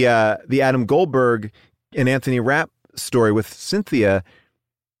the Adam Goldberg and Anthony Rapp story with Cynthia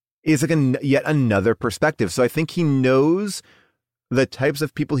is like yet another perspective. So I think he knows the types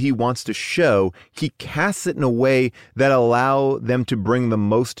of people he wants to show. He casts it in a way that allow them to bring the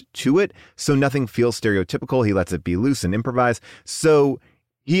most to it. So nothing feels stereotypical. He lets it be loose and improvise. So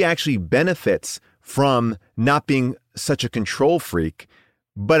he actually benefits from not being such a control freak,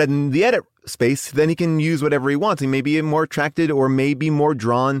 but in the edit space, then he can use whatever he wants. He may be more attracted or may be more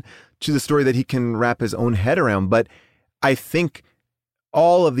drawn to the story that he can wrap his own head around. But I think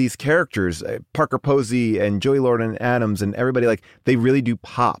all of these characters, Parker Posey and Joey Lauren Adams and everybody, like, they really do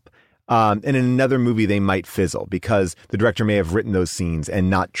pop. And in another movie, they might fizzle because the director may have written those scenes and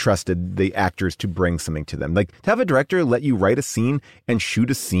not trusted the actors to bring something to them. Like, to have a director let you write a scene and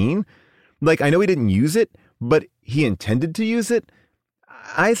shoot a scene, like, I know he didn't use it, but he intended to use it.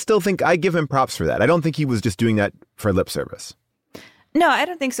 I still think I give him props for that. I don't think he was just doing that for lip service. No, I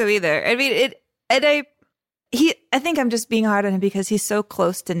don't think so either. I mean, I think I'm just being hard on him because he's so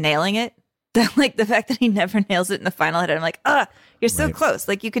close to nailing it. That, like, the fact that he never nails it in the final hit, I'm like, you're so Right. close.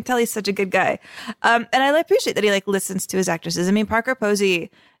 Like, you can tell he's such a good guy. And I appreciate that he, like, listens to his actresses. I mean, Parker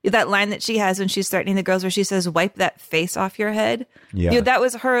Posey, that line that she has when she's threatening the girls where she says, wipe that face off your head. Yeah. You know, that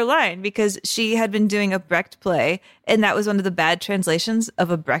was her line because she had been doing a Brecht play, and that was one of the bad translations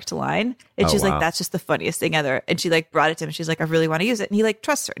of a Brecht line. And she's wow. like, that's just the funniest thing ever. And she, like, brought it to him. She's like, I really want to use it. And he, like,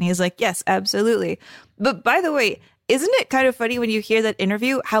 trusts her. And he's like, yes, absolutely. But by the way, isn't it kind of funny when you hear that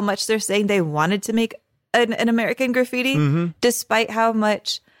interview, how much they're saying they wanted to make an American Graffiti, despite how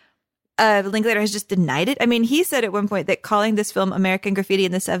much Linklater has just denied it? I mean, he said at one point that calling this film American Graffiti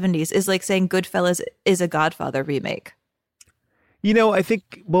in the 70s is like saying Goodfellas is a Godfather remake. You know, I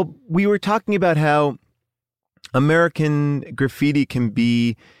think, well, we were talking about how American Graffiti can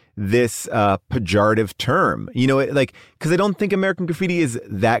be this pejorative term, you know, like, because I don't think American Graffiti is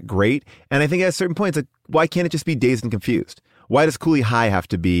that great. And I think at a certain point, it's like, why can't it just be Dazed and Confused? Why does Cooley High have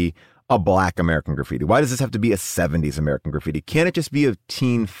to be a black American Graffiti? Why does this have to be a 70s American Graffiti? Can't it just be a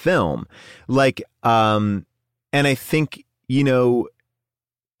teen film? Like, and I think, you know,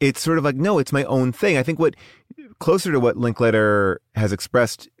 it's sort of like, no, it's my own thing. I think what closer to what Linklater has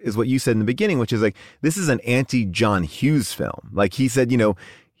expressed is what you said in the beginning, which is like, this is an anti-John Hughes film. Like he said, you know,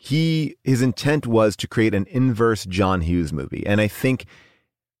 his intent was to create an inverse John Hughes movie. And I think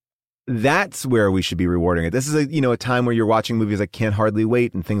that's where we should be rewarding it. This is a time where you're watching movies like Can't Hardly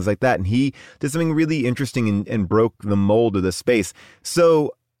Wait and things like that. And he did something really interesting and broke the mold of the space.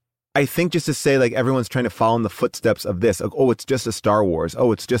 So I think just to say like everyone's trying to follow in the footsteps of this, like, oh, it's just a Star Wars.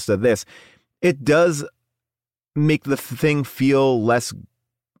 Oh, it's just a this. It does make the thing feel less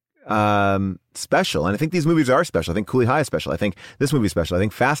special. And I think these movies are special. I think Cooley High is special. I think this movie is special. I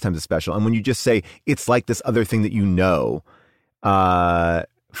think Fast Times is special. And when you just say it's like this other thing that you know,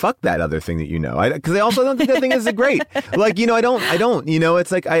 fuck that other thing that you know. Because I also don't think that thing is great. Like, you know, I don't, you know,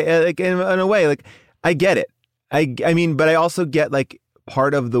 it's like, like in a way, like, I get it. I mean, but I also get like,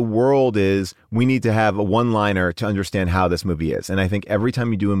 part of the world is we need to have a one-liner to understand how this movie is. And I think every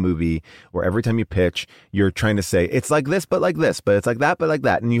time you do a movie or every time you pitch, you're trying to say it's like this, but like this, but it's like that, but like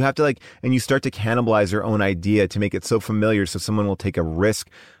that. And you have to and you start to cannibalize your own idea to make it so familiar so someone will take a risk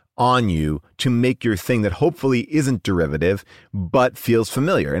on you to make your thing that hopefully isn't derivative, but feels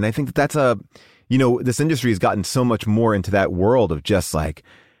familiar. And I think that's this industry has gotten so much more into that world of just like,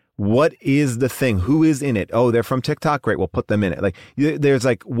 what is the thing? Who is in it? Oh, they're from TikTok. Great. We'll put them in it. Like there's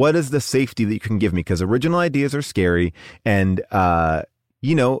like, what is the safety that you can give me? Because original ideas are scary. And, and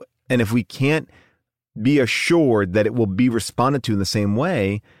if we can't be assured that it will be responded to in the same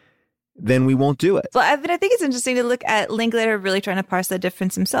way, then we won't do it. Well, I think it's interesting to look at Linklater really trying to parse that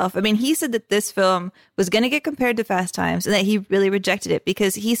difference himself. I mean, he said that this film was going to get compared to Fast Times and that he really rejected it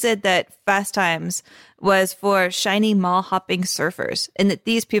because he said that Fast Times was for shiny mall hopping surfers and that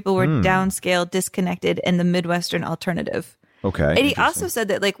these people were downscale, disconnected, and the Midwestern alternative. Okay. And he also said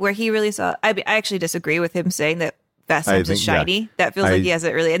that like where he really saw, I actually disagree with him saying that Fast Times is shiny. Yeah. That feels like he has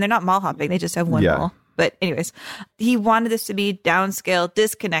it really, and they're not mall hopping. They just have one mall. But anyways, he wanted this to be downscale,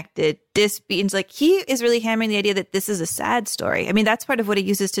 disconnected, disbeaten. Like he is really hammering the idea that this is a sad story. I mean, that's part of what he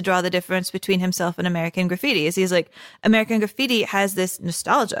uses to draw the difference between himself and American Graffiti is he's like, American Graffiti has this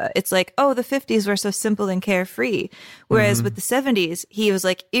nostalgia. It's like, oh, the 50s were so simple and carefree. Whereas with the 70s, he was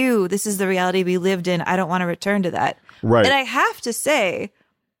like, ew, this is the reality we lived in. I don't want to return to that. Right. And I have to say,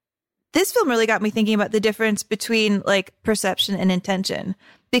 this film really got me thinking about the difference between like perception and intention.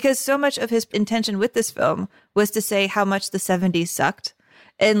 Because so much of his intention with this film was to say how much the 70s sucked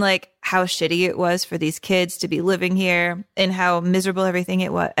and like how shitty it was for these kids to be living here and how miserable everything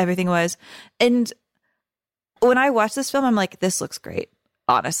was. And when I watched this film, I'm like, this looks great,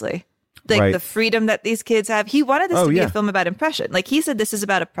 honestly. Like the freedom that these kids have. He wanted this to be a film about oppression. Like he said, this is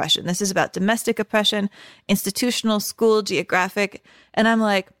about oppression. This is about domestic oppression, institutional, school, geographic. And I'm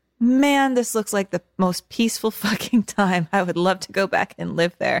like, man, this looks like the most peaceful fucking time. I would love to go back and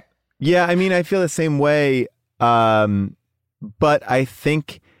live there. Yeah, I mean, I feel the same way. But I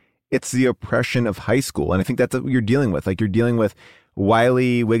think it's the oppression of high school. And I think that's what you're dealing with. Like you're dealing with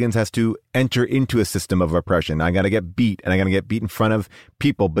Wiley Wiggins has to enter into a system of oppression. I got to get beat and I got to get beat in front of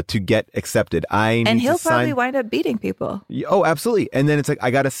people, but to get accepted, and he'll probably wind up beating people. Oh, absolutely. And then it's like, I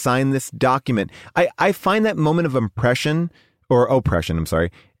got to sign this document. I find that moment of oppression, I'm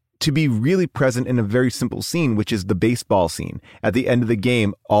sorry, to be really present in a very simple scene, which is the baseball scene. At the end of the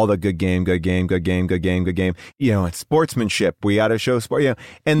game, all the good game. You know, it's sportsmanship. We got to show sport.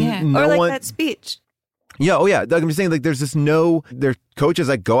 And or like that speech. Yeah. Oh, yeah. Doug, I'm just saying, like, there's this their coaches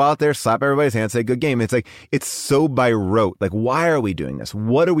like go out there, slap everybody's hand, say good game. It's like, it's so by rote. Like, why are we doing this?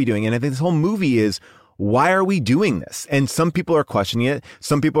 What are we doing? And I think this whole movie is, why are we doing this? And some people are questioning it.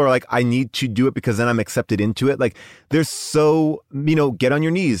 Some people are like, I need to do it because then I'm accepted into it. Like, there's so, get on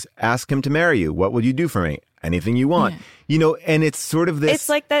your knees, ask him to marry you. What would you do for me? Anything you want, and it's sort of this. It's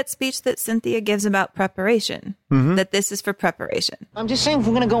like that speech that Cynthia gives about preparation, that this is for preparation. I'm just saying, if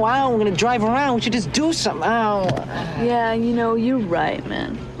we're going to go out, we're going to drive around, we should just do something. Yeah, you're right,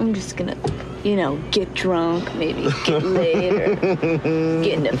 man. I'm just going to, get drunk, maybe get laid or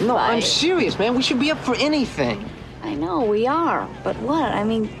get in a fight. No, I'm serious, man. We should be up for anything. I know, we are. But what? I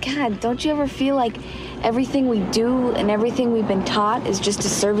mean, God, don't you ever feel like everything we do and everything we've been taught is just to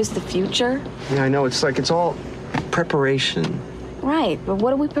service the future? Yeah, I know. It's like it's all preparation. Right, but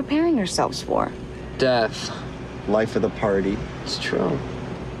what are we preparing ourselves for? Death. Life of the party. It's true.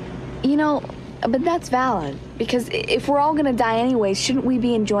 But that's valid. Because if we're all gonna die anyways, shouldn't we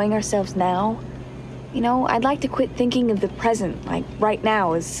be enjoying ourselves now? I'd like to quit thinking of the present, like right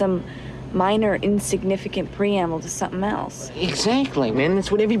now, as some minor, insignificant preamble to something else. Exactly, man.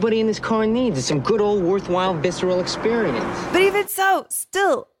 That's what everybody in this car needs. It's some good old, worthwhile, visceral experience. But even so,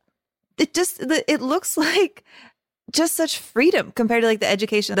 still, it looks like just such freedom compared to like the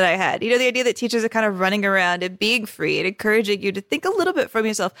education that I had. The idea that teachers are kind of running around and being free and encouraging you to think a little bit from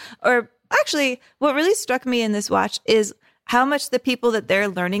yourself. Or actually, what really struck me in this watch is how much the people that they're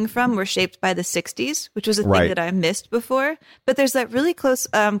learning from were shaped by the 60s, which was a thing that I missed before. But there's that really close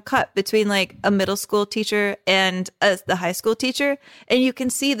cut between like a middle school teacher and the high school teacher. And you can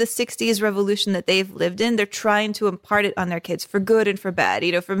see the 60s revolution that they've lived in. They're trying to impart it on their kids for good and for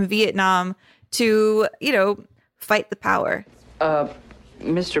bad, from Vietnam to, fight the power.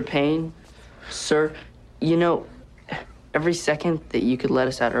 Mr. Payne, sir, every second that you could let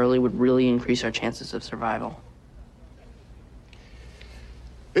us out early would really increase our chances of survival.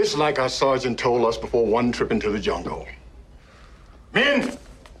 It's like our sergeant told us before one trip into the jungle. Men,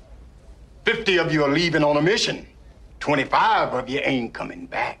 50 of you are leaving on a mission. 25 of you ain't coming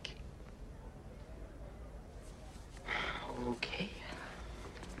back. Okay.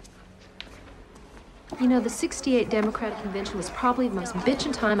 The 68 Democratic Convention was probably the most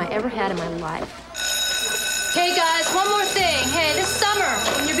bitchin' time I ever had in my life. Hey guys, one more thing. Hey, this summer,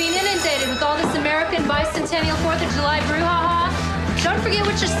 when you're being inundated with all this American bicentennial 4th of July brouhaha, don't forget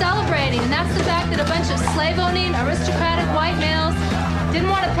what you're celebrating, and that's the fact that a bunch of slave-owning, aristocratic white males didn't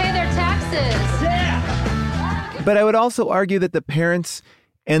want to pay their taxes. Yeah! But I would also argue that the parents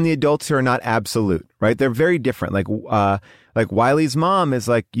and the adults here are not absolute, right? They're very different. Like Wiley's mom is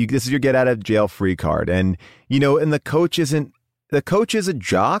like, this is your get out of jail free card. And, and the coach is a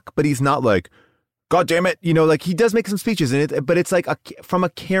jock, but he's not like, God damn it. He does make some speeches in it, but it's like from a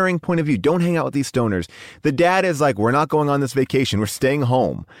caring point of view. Don't hang out with these stoners. The dad is like, we're not going on this vacation. We're staying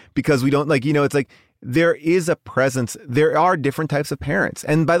home because we don't it's like there is a presence. There are different types of parents.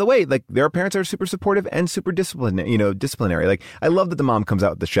 And by the way, like there are parents that are super supportive and super disciplinary. Like I love that the mom comes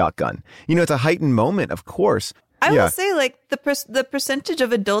out with the shotgun. It's a heightened moment, of course. I will say, like, the percentage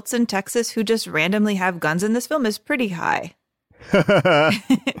of adults in Texas who just randomly have guns in this film is pretty high. I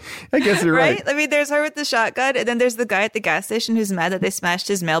guess you're right. I mean, there's her with the shotgun, and then there's the guy at the gas station who's mad that they smashed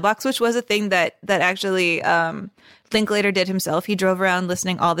his mailbox, which was a thing that actually Linklater did himself. He drove around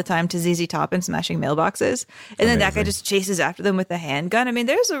listening all the time to ZZ Top and smashing mailboxes. And then that guy just chases after them with a handgun. I mean,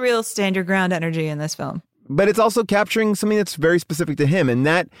 there's a real stand your ground energy in this film. But it's also capturing something that's very specific to him. And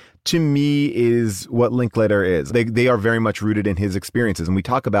that, to me, is what Linklater is. They are very much rooted in his experiences. And we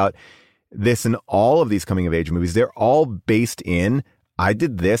talk about this in all of these coming-of-age movies. They're all based in, I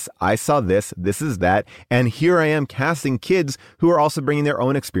did this, I saw this, this is that, and here I am casting kids who are also bringing their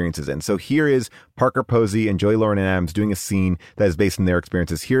own experiences in. So here is Parker Posey and Joey Lauren Adams doing a scene that is based on their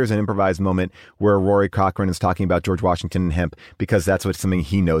experiences. Here's an improvised moment where Rory Cochrane is talking about George Washington and hemp because that's something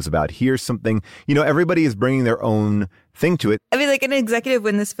he knows about. Here's something, everybody is bringing their own thing to it. I mean, like an executive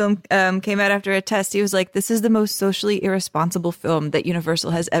when this film came out after a test, he was like, this is the most socially irresponsible film that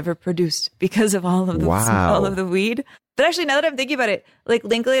Universal has ever produced because of all of the weed. But actually, now that I'm thinking about it, like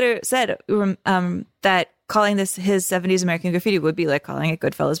Linklater said that calling this his 70s American Graffiti would be like calling it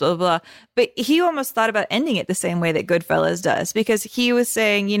Goodfellas, blah, blah, blah. But he almost thought about ending it the same way that Goodfellas does, because he was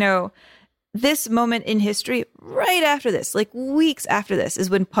saying, this moment in history right after this, like weeks after this, is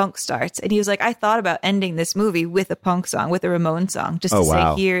when punk starts. And he was like, I thought about ending this movie with a punk song, with a Ramones song, just to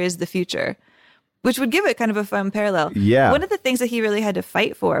say, here is the future, which would give it kind of a fun parallel. Yeah. One of the things that he really had to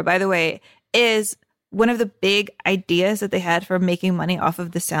fight for, by the way, is one of the big ideas that they had for making money off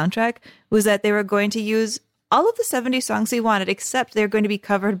of the soundtrack was that they were going to use all of the 70s songs he wanted, except they're going to be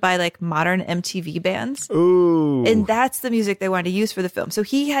covered by like modern MTV bands. Ooh. And that's the music they wanted to use for the film. So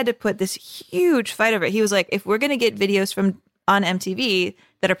he had to put this huge fight over it. He was like, if we're going to get videos from on MTV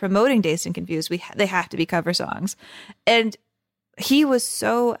that are promoting Dazed and Confused, they have to be cover songs. And he was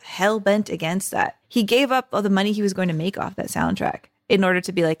so hell-bent against that. He gave up all the money he was going to make off that soundtrack in order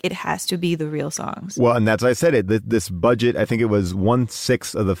to be like, it has to be the real songs. Well, and that's why I said it. This budget, I think it was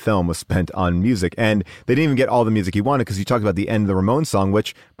 1/6 of the film was spent on music. And they didn't even get all the music he wanted, because you talked about the end of the Ramones song,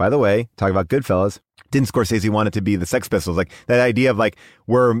 which, by the way, talk about Goodfellas, didn't Scorsese want it to be the Sex Pistols? Like that idea of like,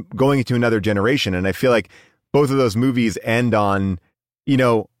 we're going into another generation. And I feel like both of those movies end on, you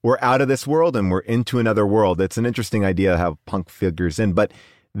know, we're out of this world and we're into another world. It's an interesting idea how punk figures in. But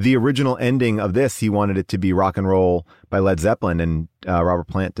the original ending of this, he wanted it to be Rock and Roll by Led Zeppelin, and Robert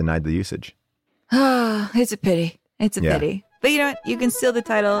Plant denied the usage. It's a pity. It's a pity. But you know what? You can steal the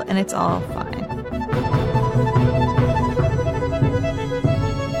title and it's all fine.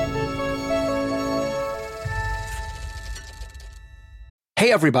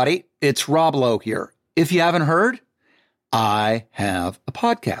 Hey, everybody. It's Rob Lowe here. If you haven't heard, I have a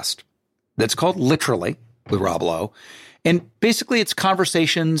podcast that's called Literally with Rob Lowe. And basically, it's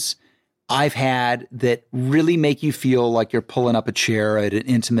conversations I've had that really make you feel like you're pulling up a chair at an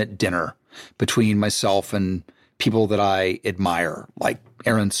intimate dinner between myself and people that I admire, like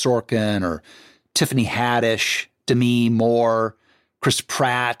Aaron Sorkin or Tiffany Haddish, Demi Moore, Chris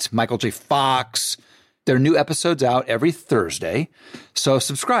Pratt, Michael J. Fox. There are new episodes out every Thursday. So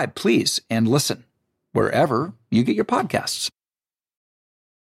subscribe, please, and listen wherever you get your podcasts.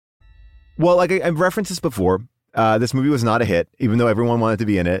 Well, like I've referenced this before, this movie was not a hit, even though everyone wanted to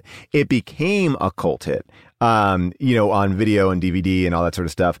be in it. It became a cult hit, you know, on video and DVD and all that sort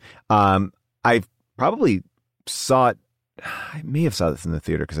of stuff. I probably saw it. I may have saw this in the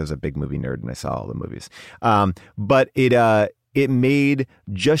theater because I was a big movie nerd and I saw all the movies. But it made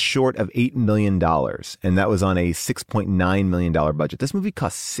just short of $8 million, and that was on a $6.9 million budget. This movie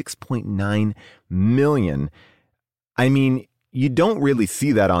cost $6.9 million. I mean, you don't really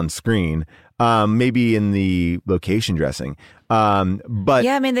see that on screen. Maybe in the location dressing. But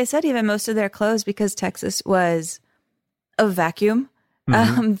yeah, I mean, they said even most of their clothes, because Texas was a vacuum,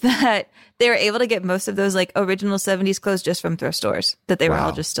 that they were able to get most of those like original 70s clothes just from thrift stores, that they were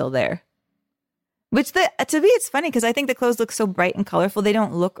all just still there. Which to me, it's funny because I think the clothes look so bright and colorful. They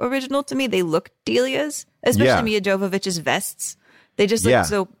don't look original to me. They look Delia's, especially Mia Jovovich's vests. They just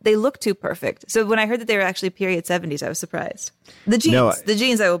look they look too perfect. So when I heard that they were actually period 70s, I was surprised. The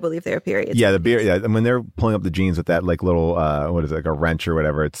jeans, I will believe they were period. Yeah, the beard. Yeah, and when they're pulling up the jeans with that like little what is it, like a wrench or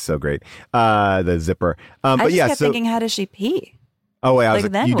whatever, it's so great. The zipper. I just kept thinking, how does she pee? Oh wait, I was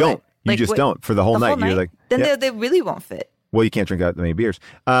like you don't. You just don't for the whole night. You're like then they really won't fit. Well, you can't drink that many beers.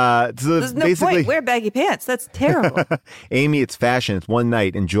 So there's no point. Wear baggy pants. That's terrible. Amy, it's fashion. It's one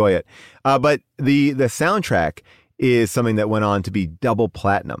night. Enjoy it. But the soundtrack is something that went on to be double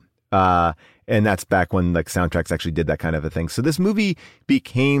platinum. And that's back when like soundtracks actually did that kind of a thing. So this movie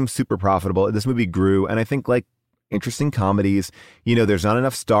became super profitable. This movie grew. And I think like interesting comedies, you know, there's not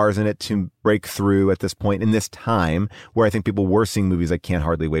enough stars in it to break through at this point in this time where I think people were seeing movies like Can't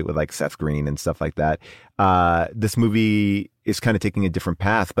Hardly Wait with like Seth Green and stuff like that. This movie is kind of taking a different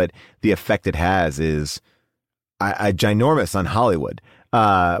path, but the effect it has is ginormous on Hollywood.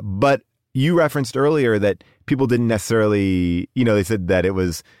 But you referenced earlier that people didn't necessarily, you know, they said that it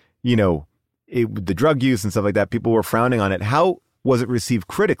was, you know, the drug use and stuff like that. People were frowning on it. How was it received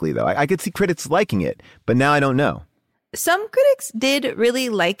critically, though? I could see critics liking it, but now I don't know. Some critics did really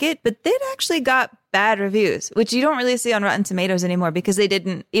like it, but it actually got bad reviews, which you don't really see on Rotten Tomatoes anymore because they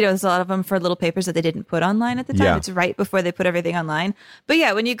didn't, you know, there's a lot of them for little papers that they didn't put online at the time. Yeah. It's right before they put everything online. But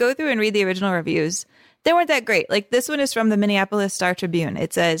yeah, when you go through and read the original reviews, they weren't that great. Like this one is from the Minneapolis Star-Tribune.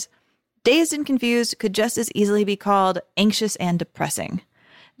 It says, Dazed and Confused could just as easily be called anxious and depressing.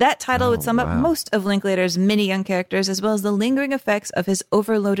 That title would sum up most of Linklater's many young characters, as well as the lingering effects of his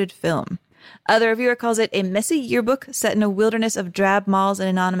overloaded film. The reviewer calls it a messy yearbook set in a wilderness of drab malls and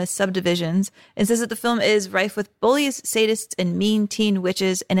anonymous subdivisions, and says that the film is rife with bullies, sadists, and mean teen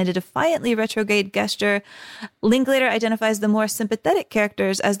witches, and in a defiantly retrograde gesture, Linklater identifies the more sympathetic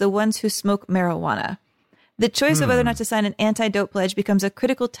characters as the ones who smoke marijuana. The choice of whether or not to sign an anti-dope pledge becomes a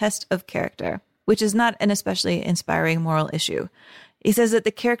critical test of character, which is not an especially inspiring moral issue. He says that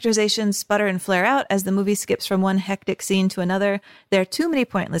the characterizations sputter and flare out as the movie skips from one hectic scene to another. There are too many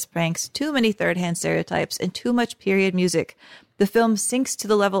pointless pranks, too many third-hand stereotypes, and too much period music. The film sinks to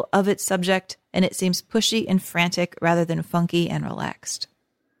the level of its subject, and it seems pushy and frantic rather than funky and relaxed.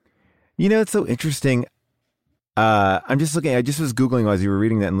 You know, it's so interesting. I'm just looking, I just was Googling as you were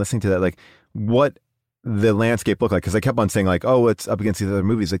reading that and listening to that, like what the landscape looked like. Because I kept on saying like, oh, it's up against these other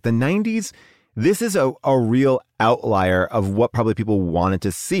movies. Like the 90s, this is a real outlier of what probably people wanted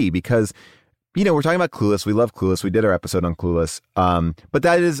to see, because we're talking about Clueless. We love Clueless. We did our episode on Clueless. But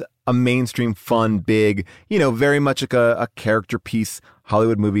that is a mainstream, fun, big, very much like a character piece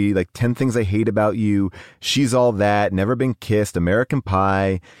Hollywood movie, like 10 Things I Hate About You, She's All That, Never Been Kissed, American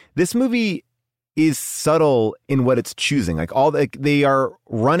Pie. This movie is subtle in what it's choosing. They are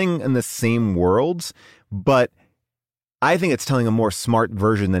running in the same worlds, but I think it's telling a more smart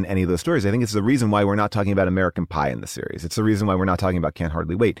version than any of those stories. I think it's the reason why we're not talking about American Pie in the series. It's the reason why we're not talking about Can't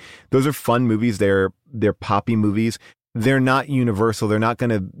Hardly Wait. Those are fun movies. They're poppy movies. They're not universal. They're not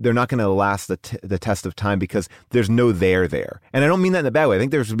gonna last the test of time because there's no there. And I don't mean that in a bad way. I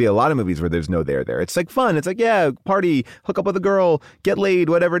think there should be a lot of movies where there's no there. It's like fun. It's like, yeah, party, hook up with a girl, get laid,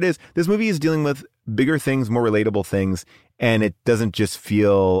 whatever it is. This movie is dealing with bigger things, more relatable things, and it doesn't just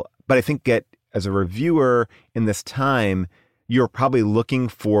feel. But I think as a reviewer in this time, you're probably looking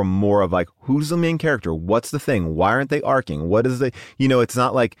for more of like, who's the main character? What's the thing? Why aren't they arcing? What is the, it's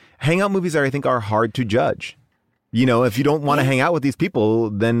not like hangout movies I think are hard to judge. If you don't want to hang out with these people,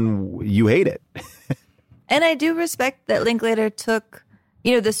 then you hate it. And I do respect that Linklater took,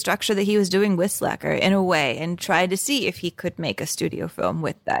 the structure that he was doing with Slacker in a way and tried to see if he could make a studio film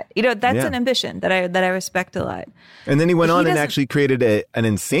with that. That's an ambition that I respect a lot. And then he went on and actually created an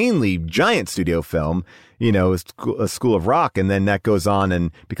insanely giant studio film, a School of Rock. And then that goes on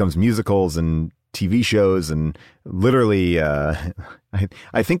and becomes musicals and TV shows and literally,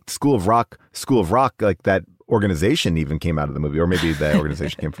 I think School of Rock, like that organization even came out of the movie, or maybe the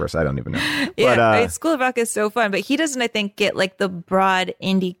organization came first. I don't even know. Yeah, but, School of Rock is so fun, but he doesn't, I think, get like the broad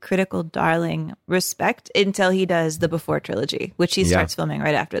indie critical darling respect until he does the Before trilogy, which he starts filming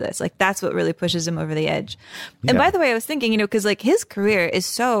right after this. Like that's what really pushes him over the edge. And by the way, I was thinking, because like his career is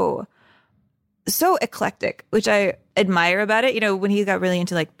so eclectic, which I admire about it. When he got really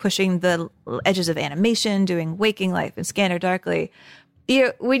into like pushing the edges of animation, doing Waking Life and Scanner Darkly.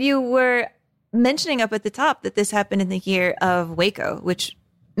 When you were mentioning up at the top that this happened in the year of Waco, which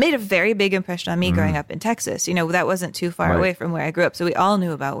made a very big impression on me growing up in Texas. That wasn't too far away from where I grew up. So we all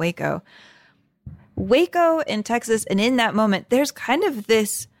knew about Waco. Waco in Texas. And in that moment, there's kind of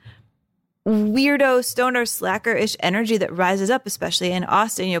this weirdo, stoner, slacker-ish energy that rises up, especially in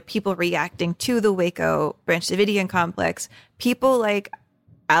Austin. People reacting to the Waco Branch Davidian complex. People like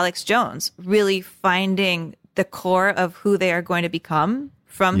Alex Jones really finding the core of who they are going to become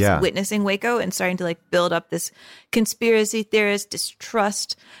from witnessing Waco and starting to like build up this conspiracy theorist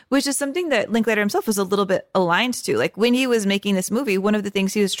distrust, which is something that Linklater himself was a little bit aligned to. Like when he was making this movie, one of the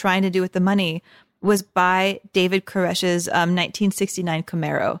things he was trying to do with the money was buy David Koresh's 1969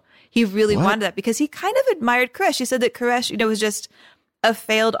 Camaro. He really wanted that because he kind of admired Koresh. He said that Koresh, was just a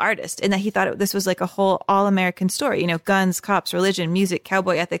failed artist and that he thought this was like a whole all-American story, guns, cops, religion, music,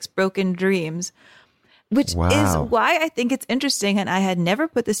 cowboy ethics, broken dreams. Which is why I think it's interesting, and I had never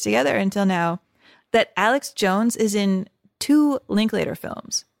put this together until now, that Alex Jones is in 2 Linklater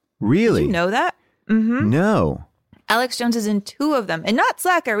films. Really? Did you know that? Mm-hmm. No. Alex Jones is in 2 of them, and not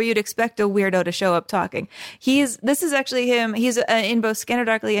Slacker, where you'd expect a weirdo to show up talking. This is actually him. He's in both Scanner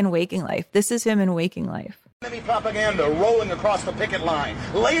Darkly and Waking Life. This is him in Waking Life. Enemy propaganda rolling across the picket line.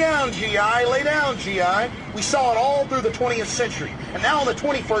 Lay down, GI, lay down, GI. We saw it all through the 20th century. And now in the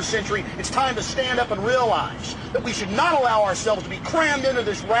 21st century, it's time to stand up and realize that we should not allow ourselves to be crammed into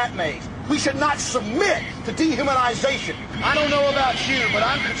this rat maze. We should not submit to dehumanization. I don't know about you, but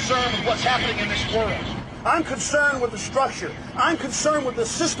I'm concerned with what's happening in this world. I'm concerned with the structure. I'm concerned with the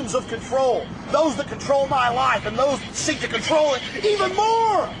systems of control. Those that control my life and those that seek to control it even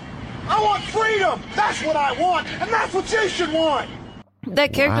more. I want freedom. That's what I want. And that's what you should want.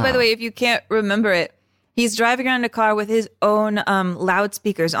 That character, by the way, if you can't remember it, he's driving around a car with his own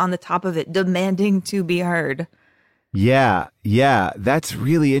loudspeakers on the top of it, demanding to be heard. Yeah. That's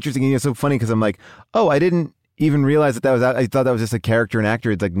really interesting. And it's so funny because I'm like, oh, I didn't even realize that was, I thought that was just a character and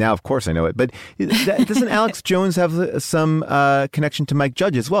actor. It's like, now, of course I know it. But doesn't Alex Jones have some connection to Mike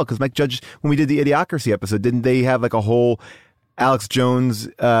Judge as well? Because Mike Judge, when we did the Idiocracy episode, didn't they have like a whole Alex Jones,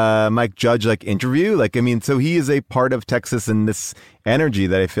 Mike Judge like interview? Like, I mean, so he is a part of Texas and this energy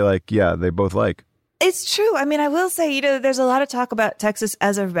that I feel like, they both like. It's true. I mean, I will say, there's a lot of talk about Texas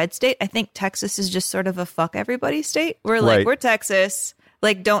as a red state. I think Texas is just sort of a fuck everybody state. We're like, we're Texas.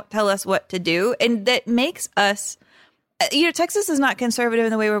 Like, don't tell us what to do. And that makes us, Texas is not conservative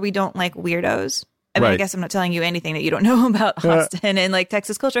in the way where we don't like weirdos. I mean, I guess I'm not telling you anything that you don't know about Austin and like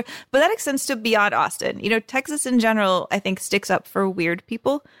Texas culture, but that extends to beyond Austin. Texas in general, I think, sticks up for weird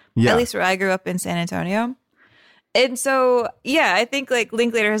people, at least where I grew up in San Antonio. And so, I think like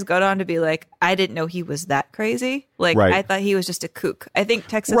Linklater has gone on to be like, I didn't know he was that crazy. Like, I thought he was just a kook. I think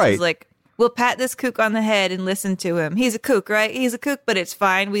Texas is like, We'll pat this kook on the head and listen to him. He's a kook, right? He's a kook, but it's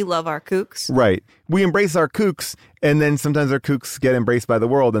fine. We love our kooks. Right. We embrace our kooks, and then sometimes our kooks get embraced by the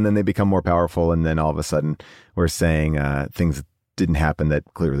world, and then they become more powerful, and then all of a sudden we're saying things that didn't happen that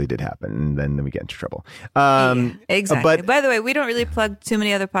clearly did happen, and then we get into trouble. Exactly. But by the way, we don't really plug too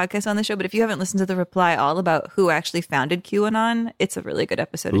many other podcasts on the show, but if you haven't listened to The Reply all about who actually founded QAnon, it's a really good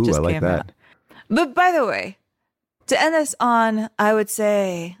episode. It just I like came that. out. But by the way, to end this on, I would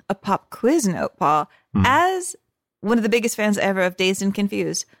say, a pop quiz note, Paul, as one of the biggest fans ever of Dazed and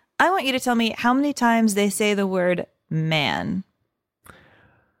Confused, I want you to tell me how many times they say the word man.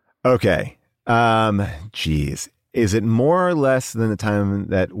 Okay. Geez. Is it more or less than the time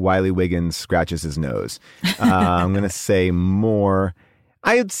that Wiley Wiggins scratches his nose? I'm going to say more.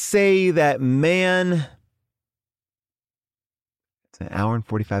 I'd say that man, it's an hour and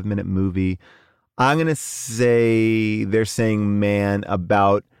 45-minute movie. I'm going to say they're saying man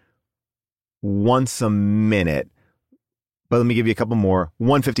about once a minute. But let me give you a couple more.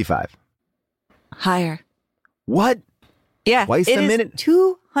 155. Higher. What? Yeah. Twice a minute?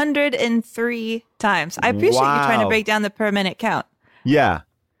 203 times. I appreciate you trying to Wow. break down the per minute count. Yeah.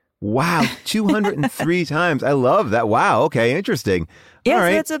 Wow. 203 times. I love that. Wow. Okay. Interesting. Yeah, All so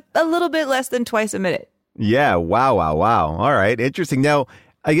right. that's a little bit less than twice a minute. Yeah. Wow. All right. Interesting. Now,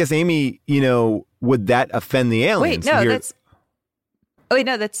 I guess, Amy, would that offend the aliens? Wait, no, Here-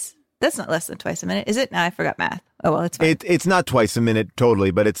 that's not less than twice a minute, is it? No, I forgot math. Oh, well, it's fine. It's not twice a minute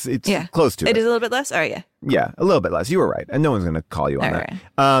totally, but it's close to it. It is a little bit less? Oh, yeah. Yeah, a little bit less. You were right. And no one's going to call you on All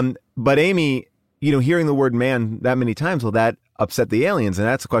that. But Amy, hearing the word man that many times, will that upset the aliens? And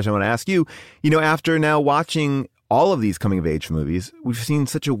that's the question I want to ask you. After now watching all of these coming of age movies, we've seen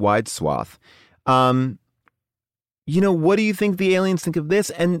such a wide swath. What do you think the aliens think of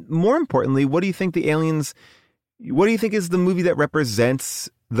this? And more importantly, what do you think is the movie that represents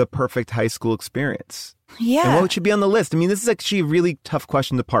the perfect high school experience? Yeah. And what should be on the list? I mean, this is actually a really tough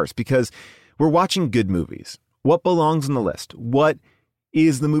question to parse because we're watching good movies. What belongs on the list? What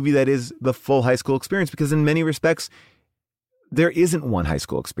is the movie that is the full high school experience? Because in many respects, there isn't one high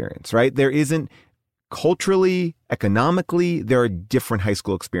school experience, right? There isn't culturally, economically, there are different high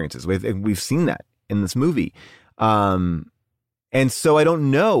school experiences. We've seen that in this movie. And so I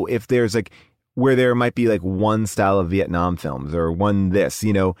don't know if there's where there might be one style of Vietnam films or one this,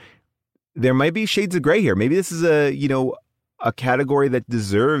 there might be shades of gray here. Maybe this is a category that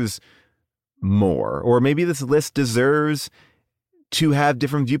deserves more, or maybe this list deserves to have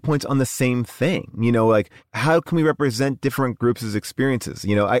different viewpoints on the same thing. How can we represent different groups' experiences?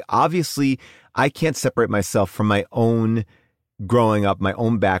 I can't separate myself from my own growing up, my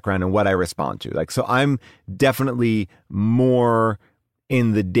own background and what I respond to. So I'm definitely more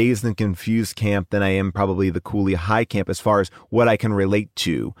in the Dazed and Confused camp than I am probably the Cooley High camp as far as what I can relate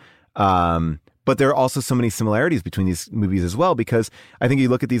to. But there are also so many similarities between these movies as well, because I think you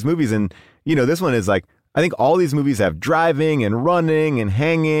look at these movies and, this one is I think all these movies have driving and running and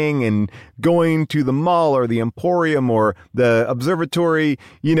hanging and going to the mall or the Emporium or the observatory.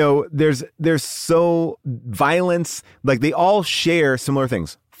 There's so violence, they all share similar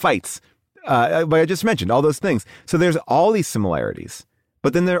things, fights. Like I just mentioned, all those things. So there's all these similarities,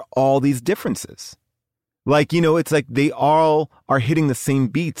 but then there are all these differences. It's they all are hitting the same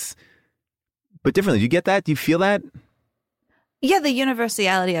beats, but differently. Do you get that? Do you feel that? Yeah, the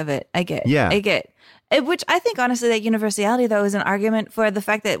universality of it. I get. Yeah. I get. Which I think, honestly, that universality, though, is an argument for the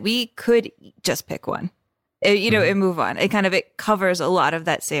fact that we could just pick one, and move on. It covers a lot of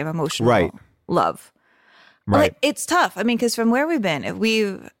that same emotional love. Right. It's tough. I mean, because from where we've been,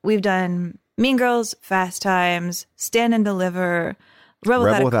 we've done Mean Girls, Fast Times, Stand and Deliver, Rebel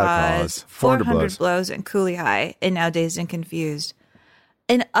Without a Cause, 400 Blows, and Cooley High, and now Dazed and Confused.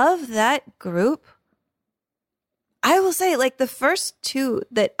 And of that group, I will say, the first two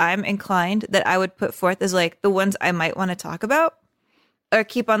that I'm inclined that I would put forth as the ones I might want to talk about or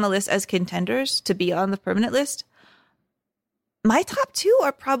keep on the list as contenders to be on the permanent list. My top two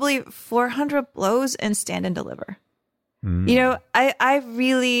are probably 400 Blows and Stand and Deliver. I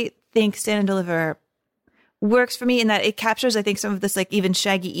really think Stand and Deliver works for me in that it captures, I think, some of this even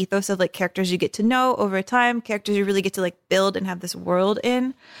Shaggy ethos of characters you get to know over time, characters you really get to build and have this world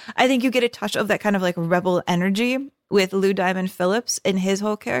in. I think you get a touch of that kind of rebel energy with Lou Diamond Phillips in his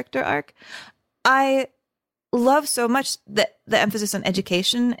whole character arc. I love so much the emphasis on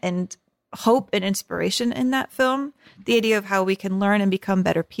education and hope and inspiration in that film. The idea of how we can learn and become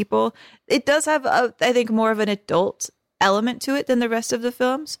better people. It does have, I think, more of an adult element to it than the rest of the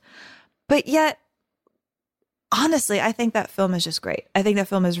films. But yet, honestly, I think that film is just great. I think that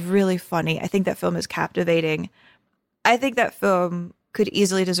film is really funny. I think that film is captivating. I think that film could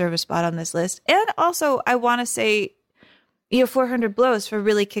easily deserve a spot on this list. And also, I want to say, 400 Blows for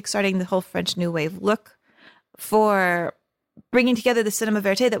really kickstarting the whole French New Wave look, for bringing together the cinema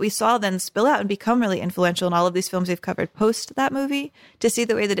verite that we saw then spill out and become really influential in all of these films we've covered post that movie, to see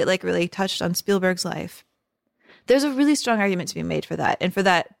the way that it like really touched on Spielberg's life. There's a really strong argument to be made for that, and for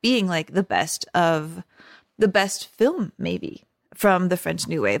that being like the best film maybe from the French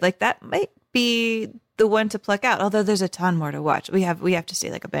New Wave. Like that might be the one to pluck out, although there's a ton more to watch. We have to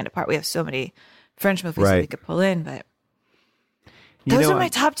stay like a band apart. We have so many French movies that we could pull in, but those are my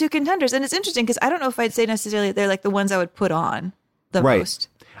top two contenders. And it's interesting because I don't know if I'd say necessarily they're like the ones I would put on the most.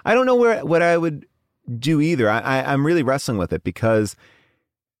 I don't know what I would do either. I'm really wrestling with it because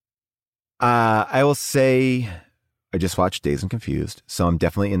I will say I just watched Dazed and Confused, so I'm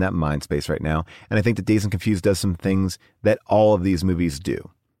definitely in that mind space right now. And I think that Dazed and Confused does some things that all of these movies do.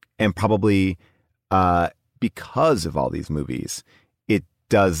 And probably because of all these movies, it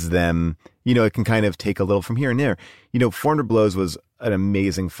does them, it can kind of take a little from here and there. 400 Blows was an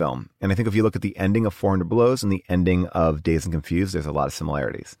amazing film. And I think if you look at the ending of 400 Blows and the ending of Dazed and Confused, there's a lot of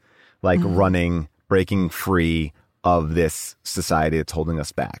similarities. Like running, breaking free of this society that's holding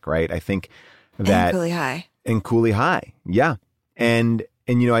us back, right? I think that... And Cooley High. And Cooley High, yeah. And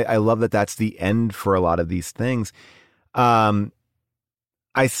I love that that's the end for a lot of these things. I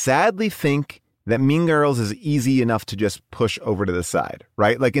sadly think that Mean Girls is easy enough to just push over to the side,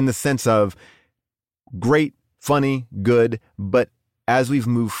 right? Like in the sense of great, funny, good, but as we've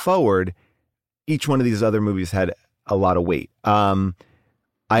moved forward, each one of these other movies had a lot of weight. I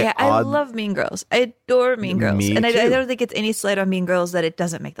love Mean Girls. I adore Mean Girls. Me and I too. don't think it's any slight on Mean Girls that it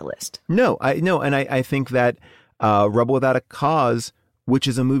doesn't make the list. No, I think that Rebel Without a Cause, which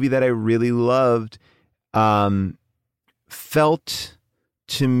is a movie that I really loved, felt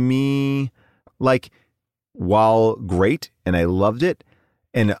to me like, while great, and I loved it,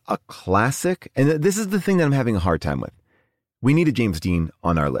 and a classic, and this is the thing that I'm having a hard time with. We need a James Dean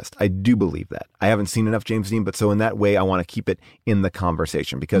on our list. I do believe that. I haven't seen enough James Dean, but so in that way, I want to keep it in the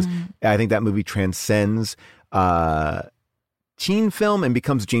conversation because I think that movie transcends teen film and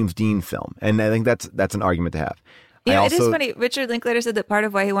becomes James Dean film. And I think that's an argument to have. Yeah, it is funny. Richard Linklater said that part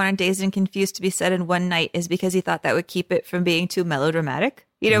of why he wanted Dazed and Confused to be set in one night is because he thought that would keep it from being too melodramatic.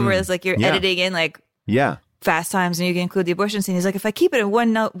 Whereas like you're editing in like Fast Times and you can include the abortion scene. He's like, if I keep it in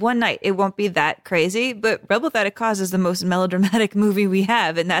one night, it won't be that crazy. But Rebel Without a Cause is the most melodramatic movie we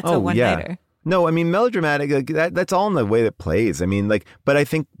have, and that's a one-nighter. No, I mean, melodramatic, that's all in the way that plays. I mean, like, but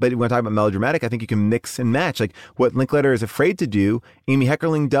when I talk about melodramatic, I think you can mix and match. Like what Linklater is afraid to do, Amy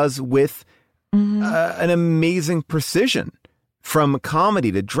Heckerling does with an amazing precision, from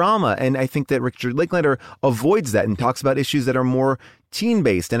comedy to drama. And I think that Richard Linklater avoids that and talks about issues that are more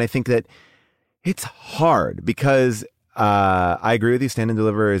teen-based. And I think that it's hard because I agree with you. Stand and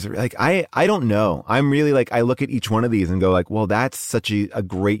Deliver is like, I don't know. I'm really like, I look at each one of these and go like, well, that's such a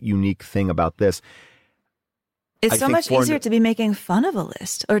great, unique thing about this. It's so much easier to be making fun of a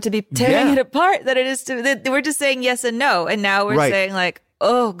list or to be tearing it apart than it is to, we're just saying yes and no. And now we're saying like,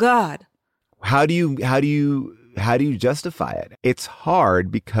 oh God. How do you justify it? It's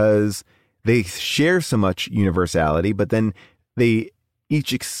hard because they share so much universality, but then they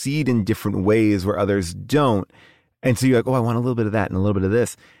each exceed in different ways where others don't. And so you're like, oh, I want a little bit of that and a little bit of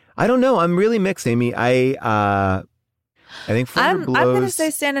this. I don't know. I'm really mixed, Amy. I think I'm going to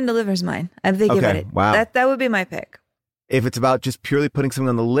say Stand and Deliver's mine. I'm thinking about it. Wow. That would be my pick. If it's about just purely putting something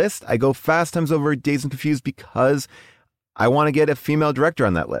on the list, I go Fast Times over Dazed and Confused because I want to get a female director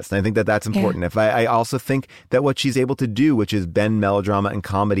on that list. And I think that that's important. If I also think that what she's able to do, which is bend melodrama and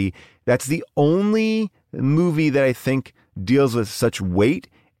comedy, that's the only movie that I think deals with such weight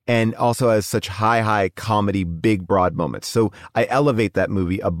and also has such high comedy, big, broad moments. So I elevate that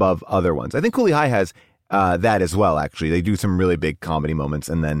movie above other ones. I think Cooley High has that as well, actually. They do some really big comedy moments.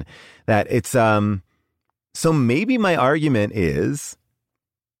 And then that it's, so maybe my argument is,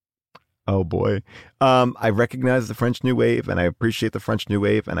 oh boy, I recognize the French New Wave and I appreciate the French New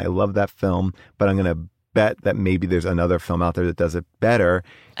Wave and I love that film, but I'm going to bet that maybe there's another film out there that does it better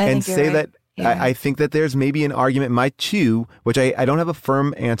and say that I think that there's maybe an argument, my two, which I don't have a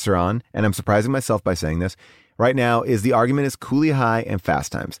firm answer on, and I'm surprising myself by saying this right now, is the argument is Cooley High and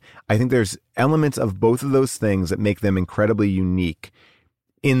Fast Times. I think there's elements of both of those things that make them incredibly unique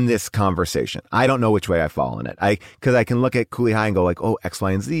in this conversation. I don't know which way I fall in it. Because I can look at Cooley High and go like, oh, X,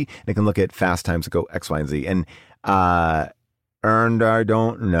 Y, and Z, and I can look at Fast Times and go X, Y, and Z. And Earned, I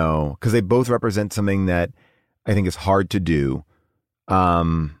don't know, because they both represent something that I think is hard to do.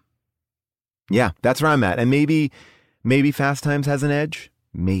 Yeah, that's where I'm at. And maybe Fast Times has an edge.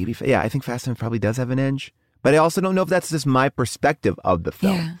 I think Fast Times probably does have an edge. But I also don't know if that's just my perspective of the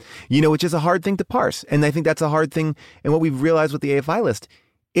film, which is a hard thing to parse. And I think that's a hard thing. And what we've realized with the AFI list,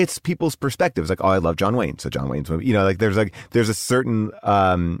 it's people's perspectives. Like, oh, I love John Wayne. So John Wayne's movie, there's a certain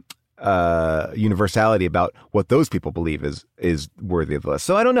universality about what those people believe is worthy of the list.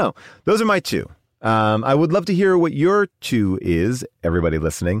 So I don't know. Those are my two. I would love to hear what your two is, everybody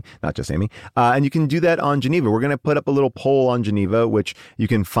listening, not just Amy. And you can do that on Geneva. We're going to put up a little poll on Geneva, which you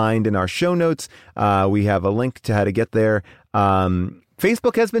can find in our show notes. We have a link to how to get there.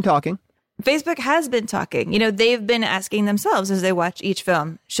 Facebook has been talking. They've been asking themselves as they watch each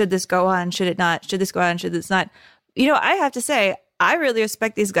film, should this go on? Should it not? Should this go on? Should this not? I have to say, I really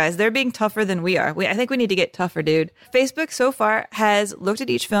respect these guys. They're being tougher than we are. I think we need to get tougher, dude. Facebook so far has looked at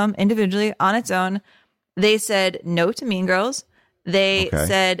each film individually on its own. They said no to Mean Girls. They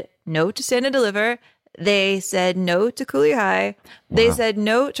said no to Stand and Deliver. They said no to Cooley High. They said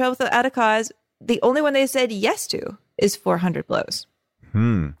no Trouble Without a Cause. The only one they said yes to is 400 Blows.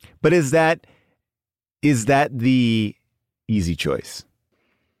 But is that the easy choice?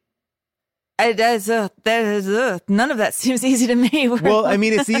 None of that seems easy to me. Well, I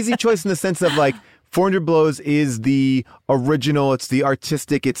mean, it's the easy choice in the sense of 400 Blows is the original. It's the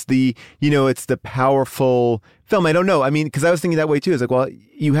artistic. It's the, it's the powerful film. I don't know. I mean, because I was thinking that way too. It's well,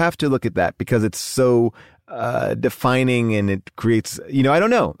 you have to look at that because it's so defining and it creates, I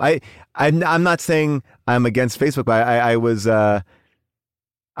don't know. I'm not saying I'm against Facebook, but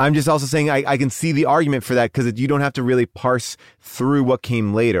I'm just also saying I can see the argument for that because you don't have to really parse through what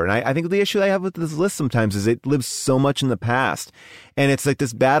came later. And I think the issue I have with this list sometimes is it lives so much in the past. And it's like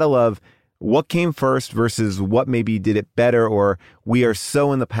this battle of what came first versus what maybe did it better, or we are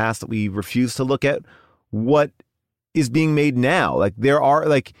so in the past that we refuse to look at what is being made now. Like there are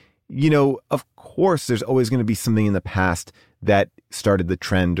of course there's always going to be something in the past that started the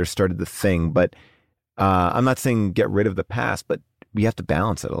trend or started the thing. But I'm not saying get rid of the past, but we have to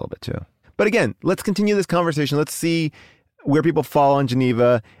balance it a little bit too. But again, let's continue this conversation. Let's see where people fall on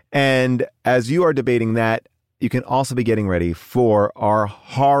Geneva. And as you are debating that, you can also be getting ready for our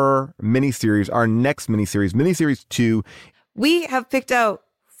horror miniseries, our next miniseries 2. We have picked out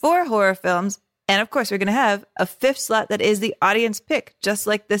 4 horror films. And of course, we're going to have a 5th slot that is the audience pick, just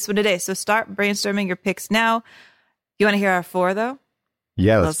like this one today. So start brainstorming your picks now. You want to hear our 4, though?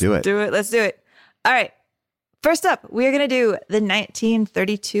 Yeah, let's do it. Let's do it. All right. First up, we are going to do the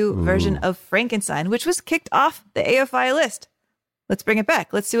 1932 version of Frankenstein, which was kicked off the AFI list. Let's bring it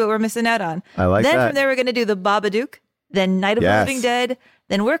back. Let's see what we're missing out on. I like that. Then from there, we're going to do the Babadook, then Night of the Living Dead.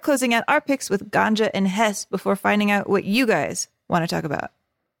 Then we're closing out our picks with Ganja and Hess before finding out what you guys want to talk about.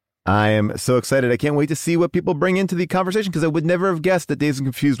 I am so excited. I can't wait to see what people bring into the conversation because I would never have guessed that Dazed and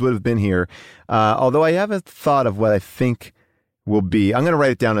Confused would have been here. Although I have a thought of what I think will be. I'm going to write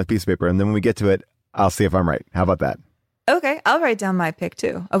it down on a piece of paper, and then when we get to it, I'll see if I'm right. How about that? Okay, I'll write down my pick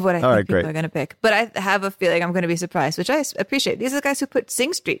too of what I think people are going to pick. But I have a feeling I'm going to be surprised, which I appreciate. These are the guys who put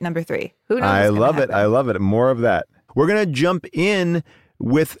Sing Street number 3. Who knows? I love it. I love it. More of that. We're going to jump in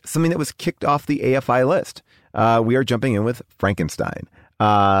with something that was kicked off the AFI list. We are jumping in with Frankenstein,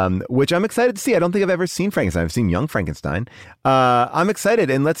 which I'm excited to see. I don't think I've ever seen Frankenstein. I've seen Young Frankenstein. I'm excited.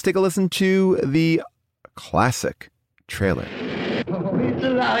 And let's take a listen to the classic trailer. Oh, it's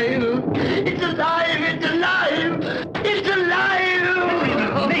alive! It's alive! It's alive! It's alive!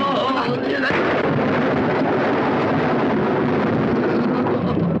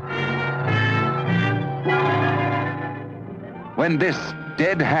 When this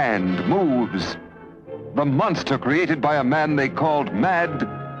dead hand moves, the monster created by a man they called Mad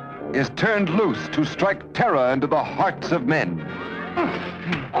is turned loose to strike terror into the hearts of men.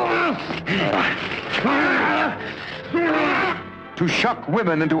 To shock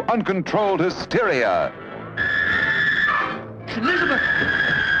women into uncontrolled hysteria. Elizabeth!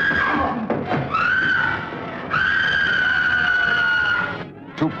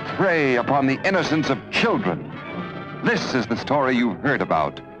 To prey upon the innocence of children. This is the story you've heard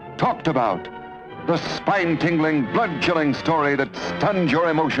about, talked about. The spine-tingling, blood-chilling story that stuns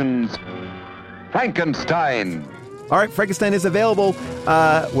your emotions. Frankenstein. All right, Frankenstein is available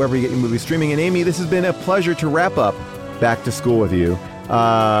wherever you get your movie streaming. And Amy, this has been a pleasure to wrap up Back to School with you.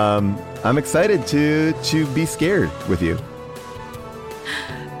 I'm excited to be scared with you.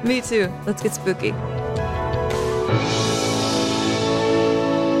 Me too. Let's get spooky.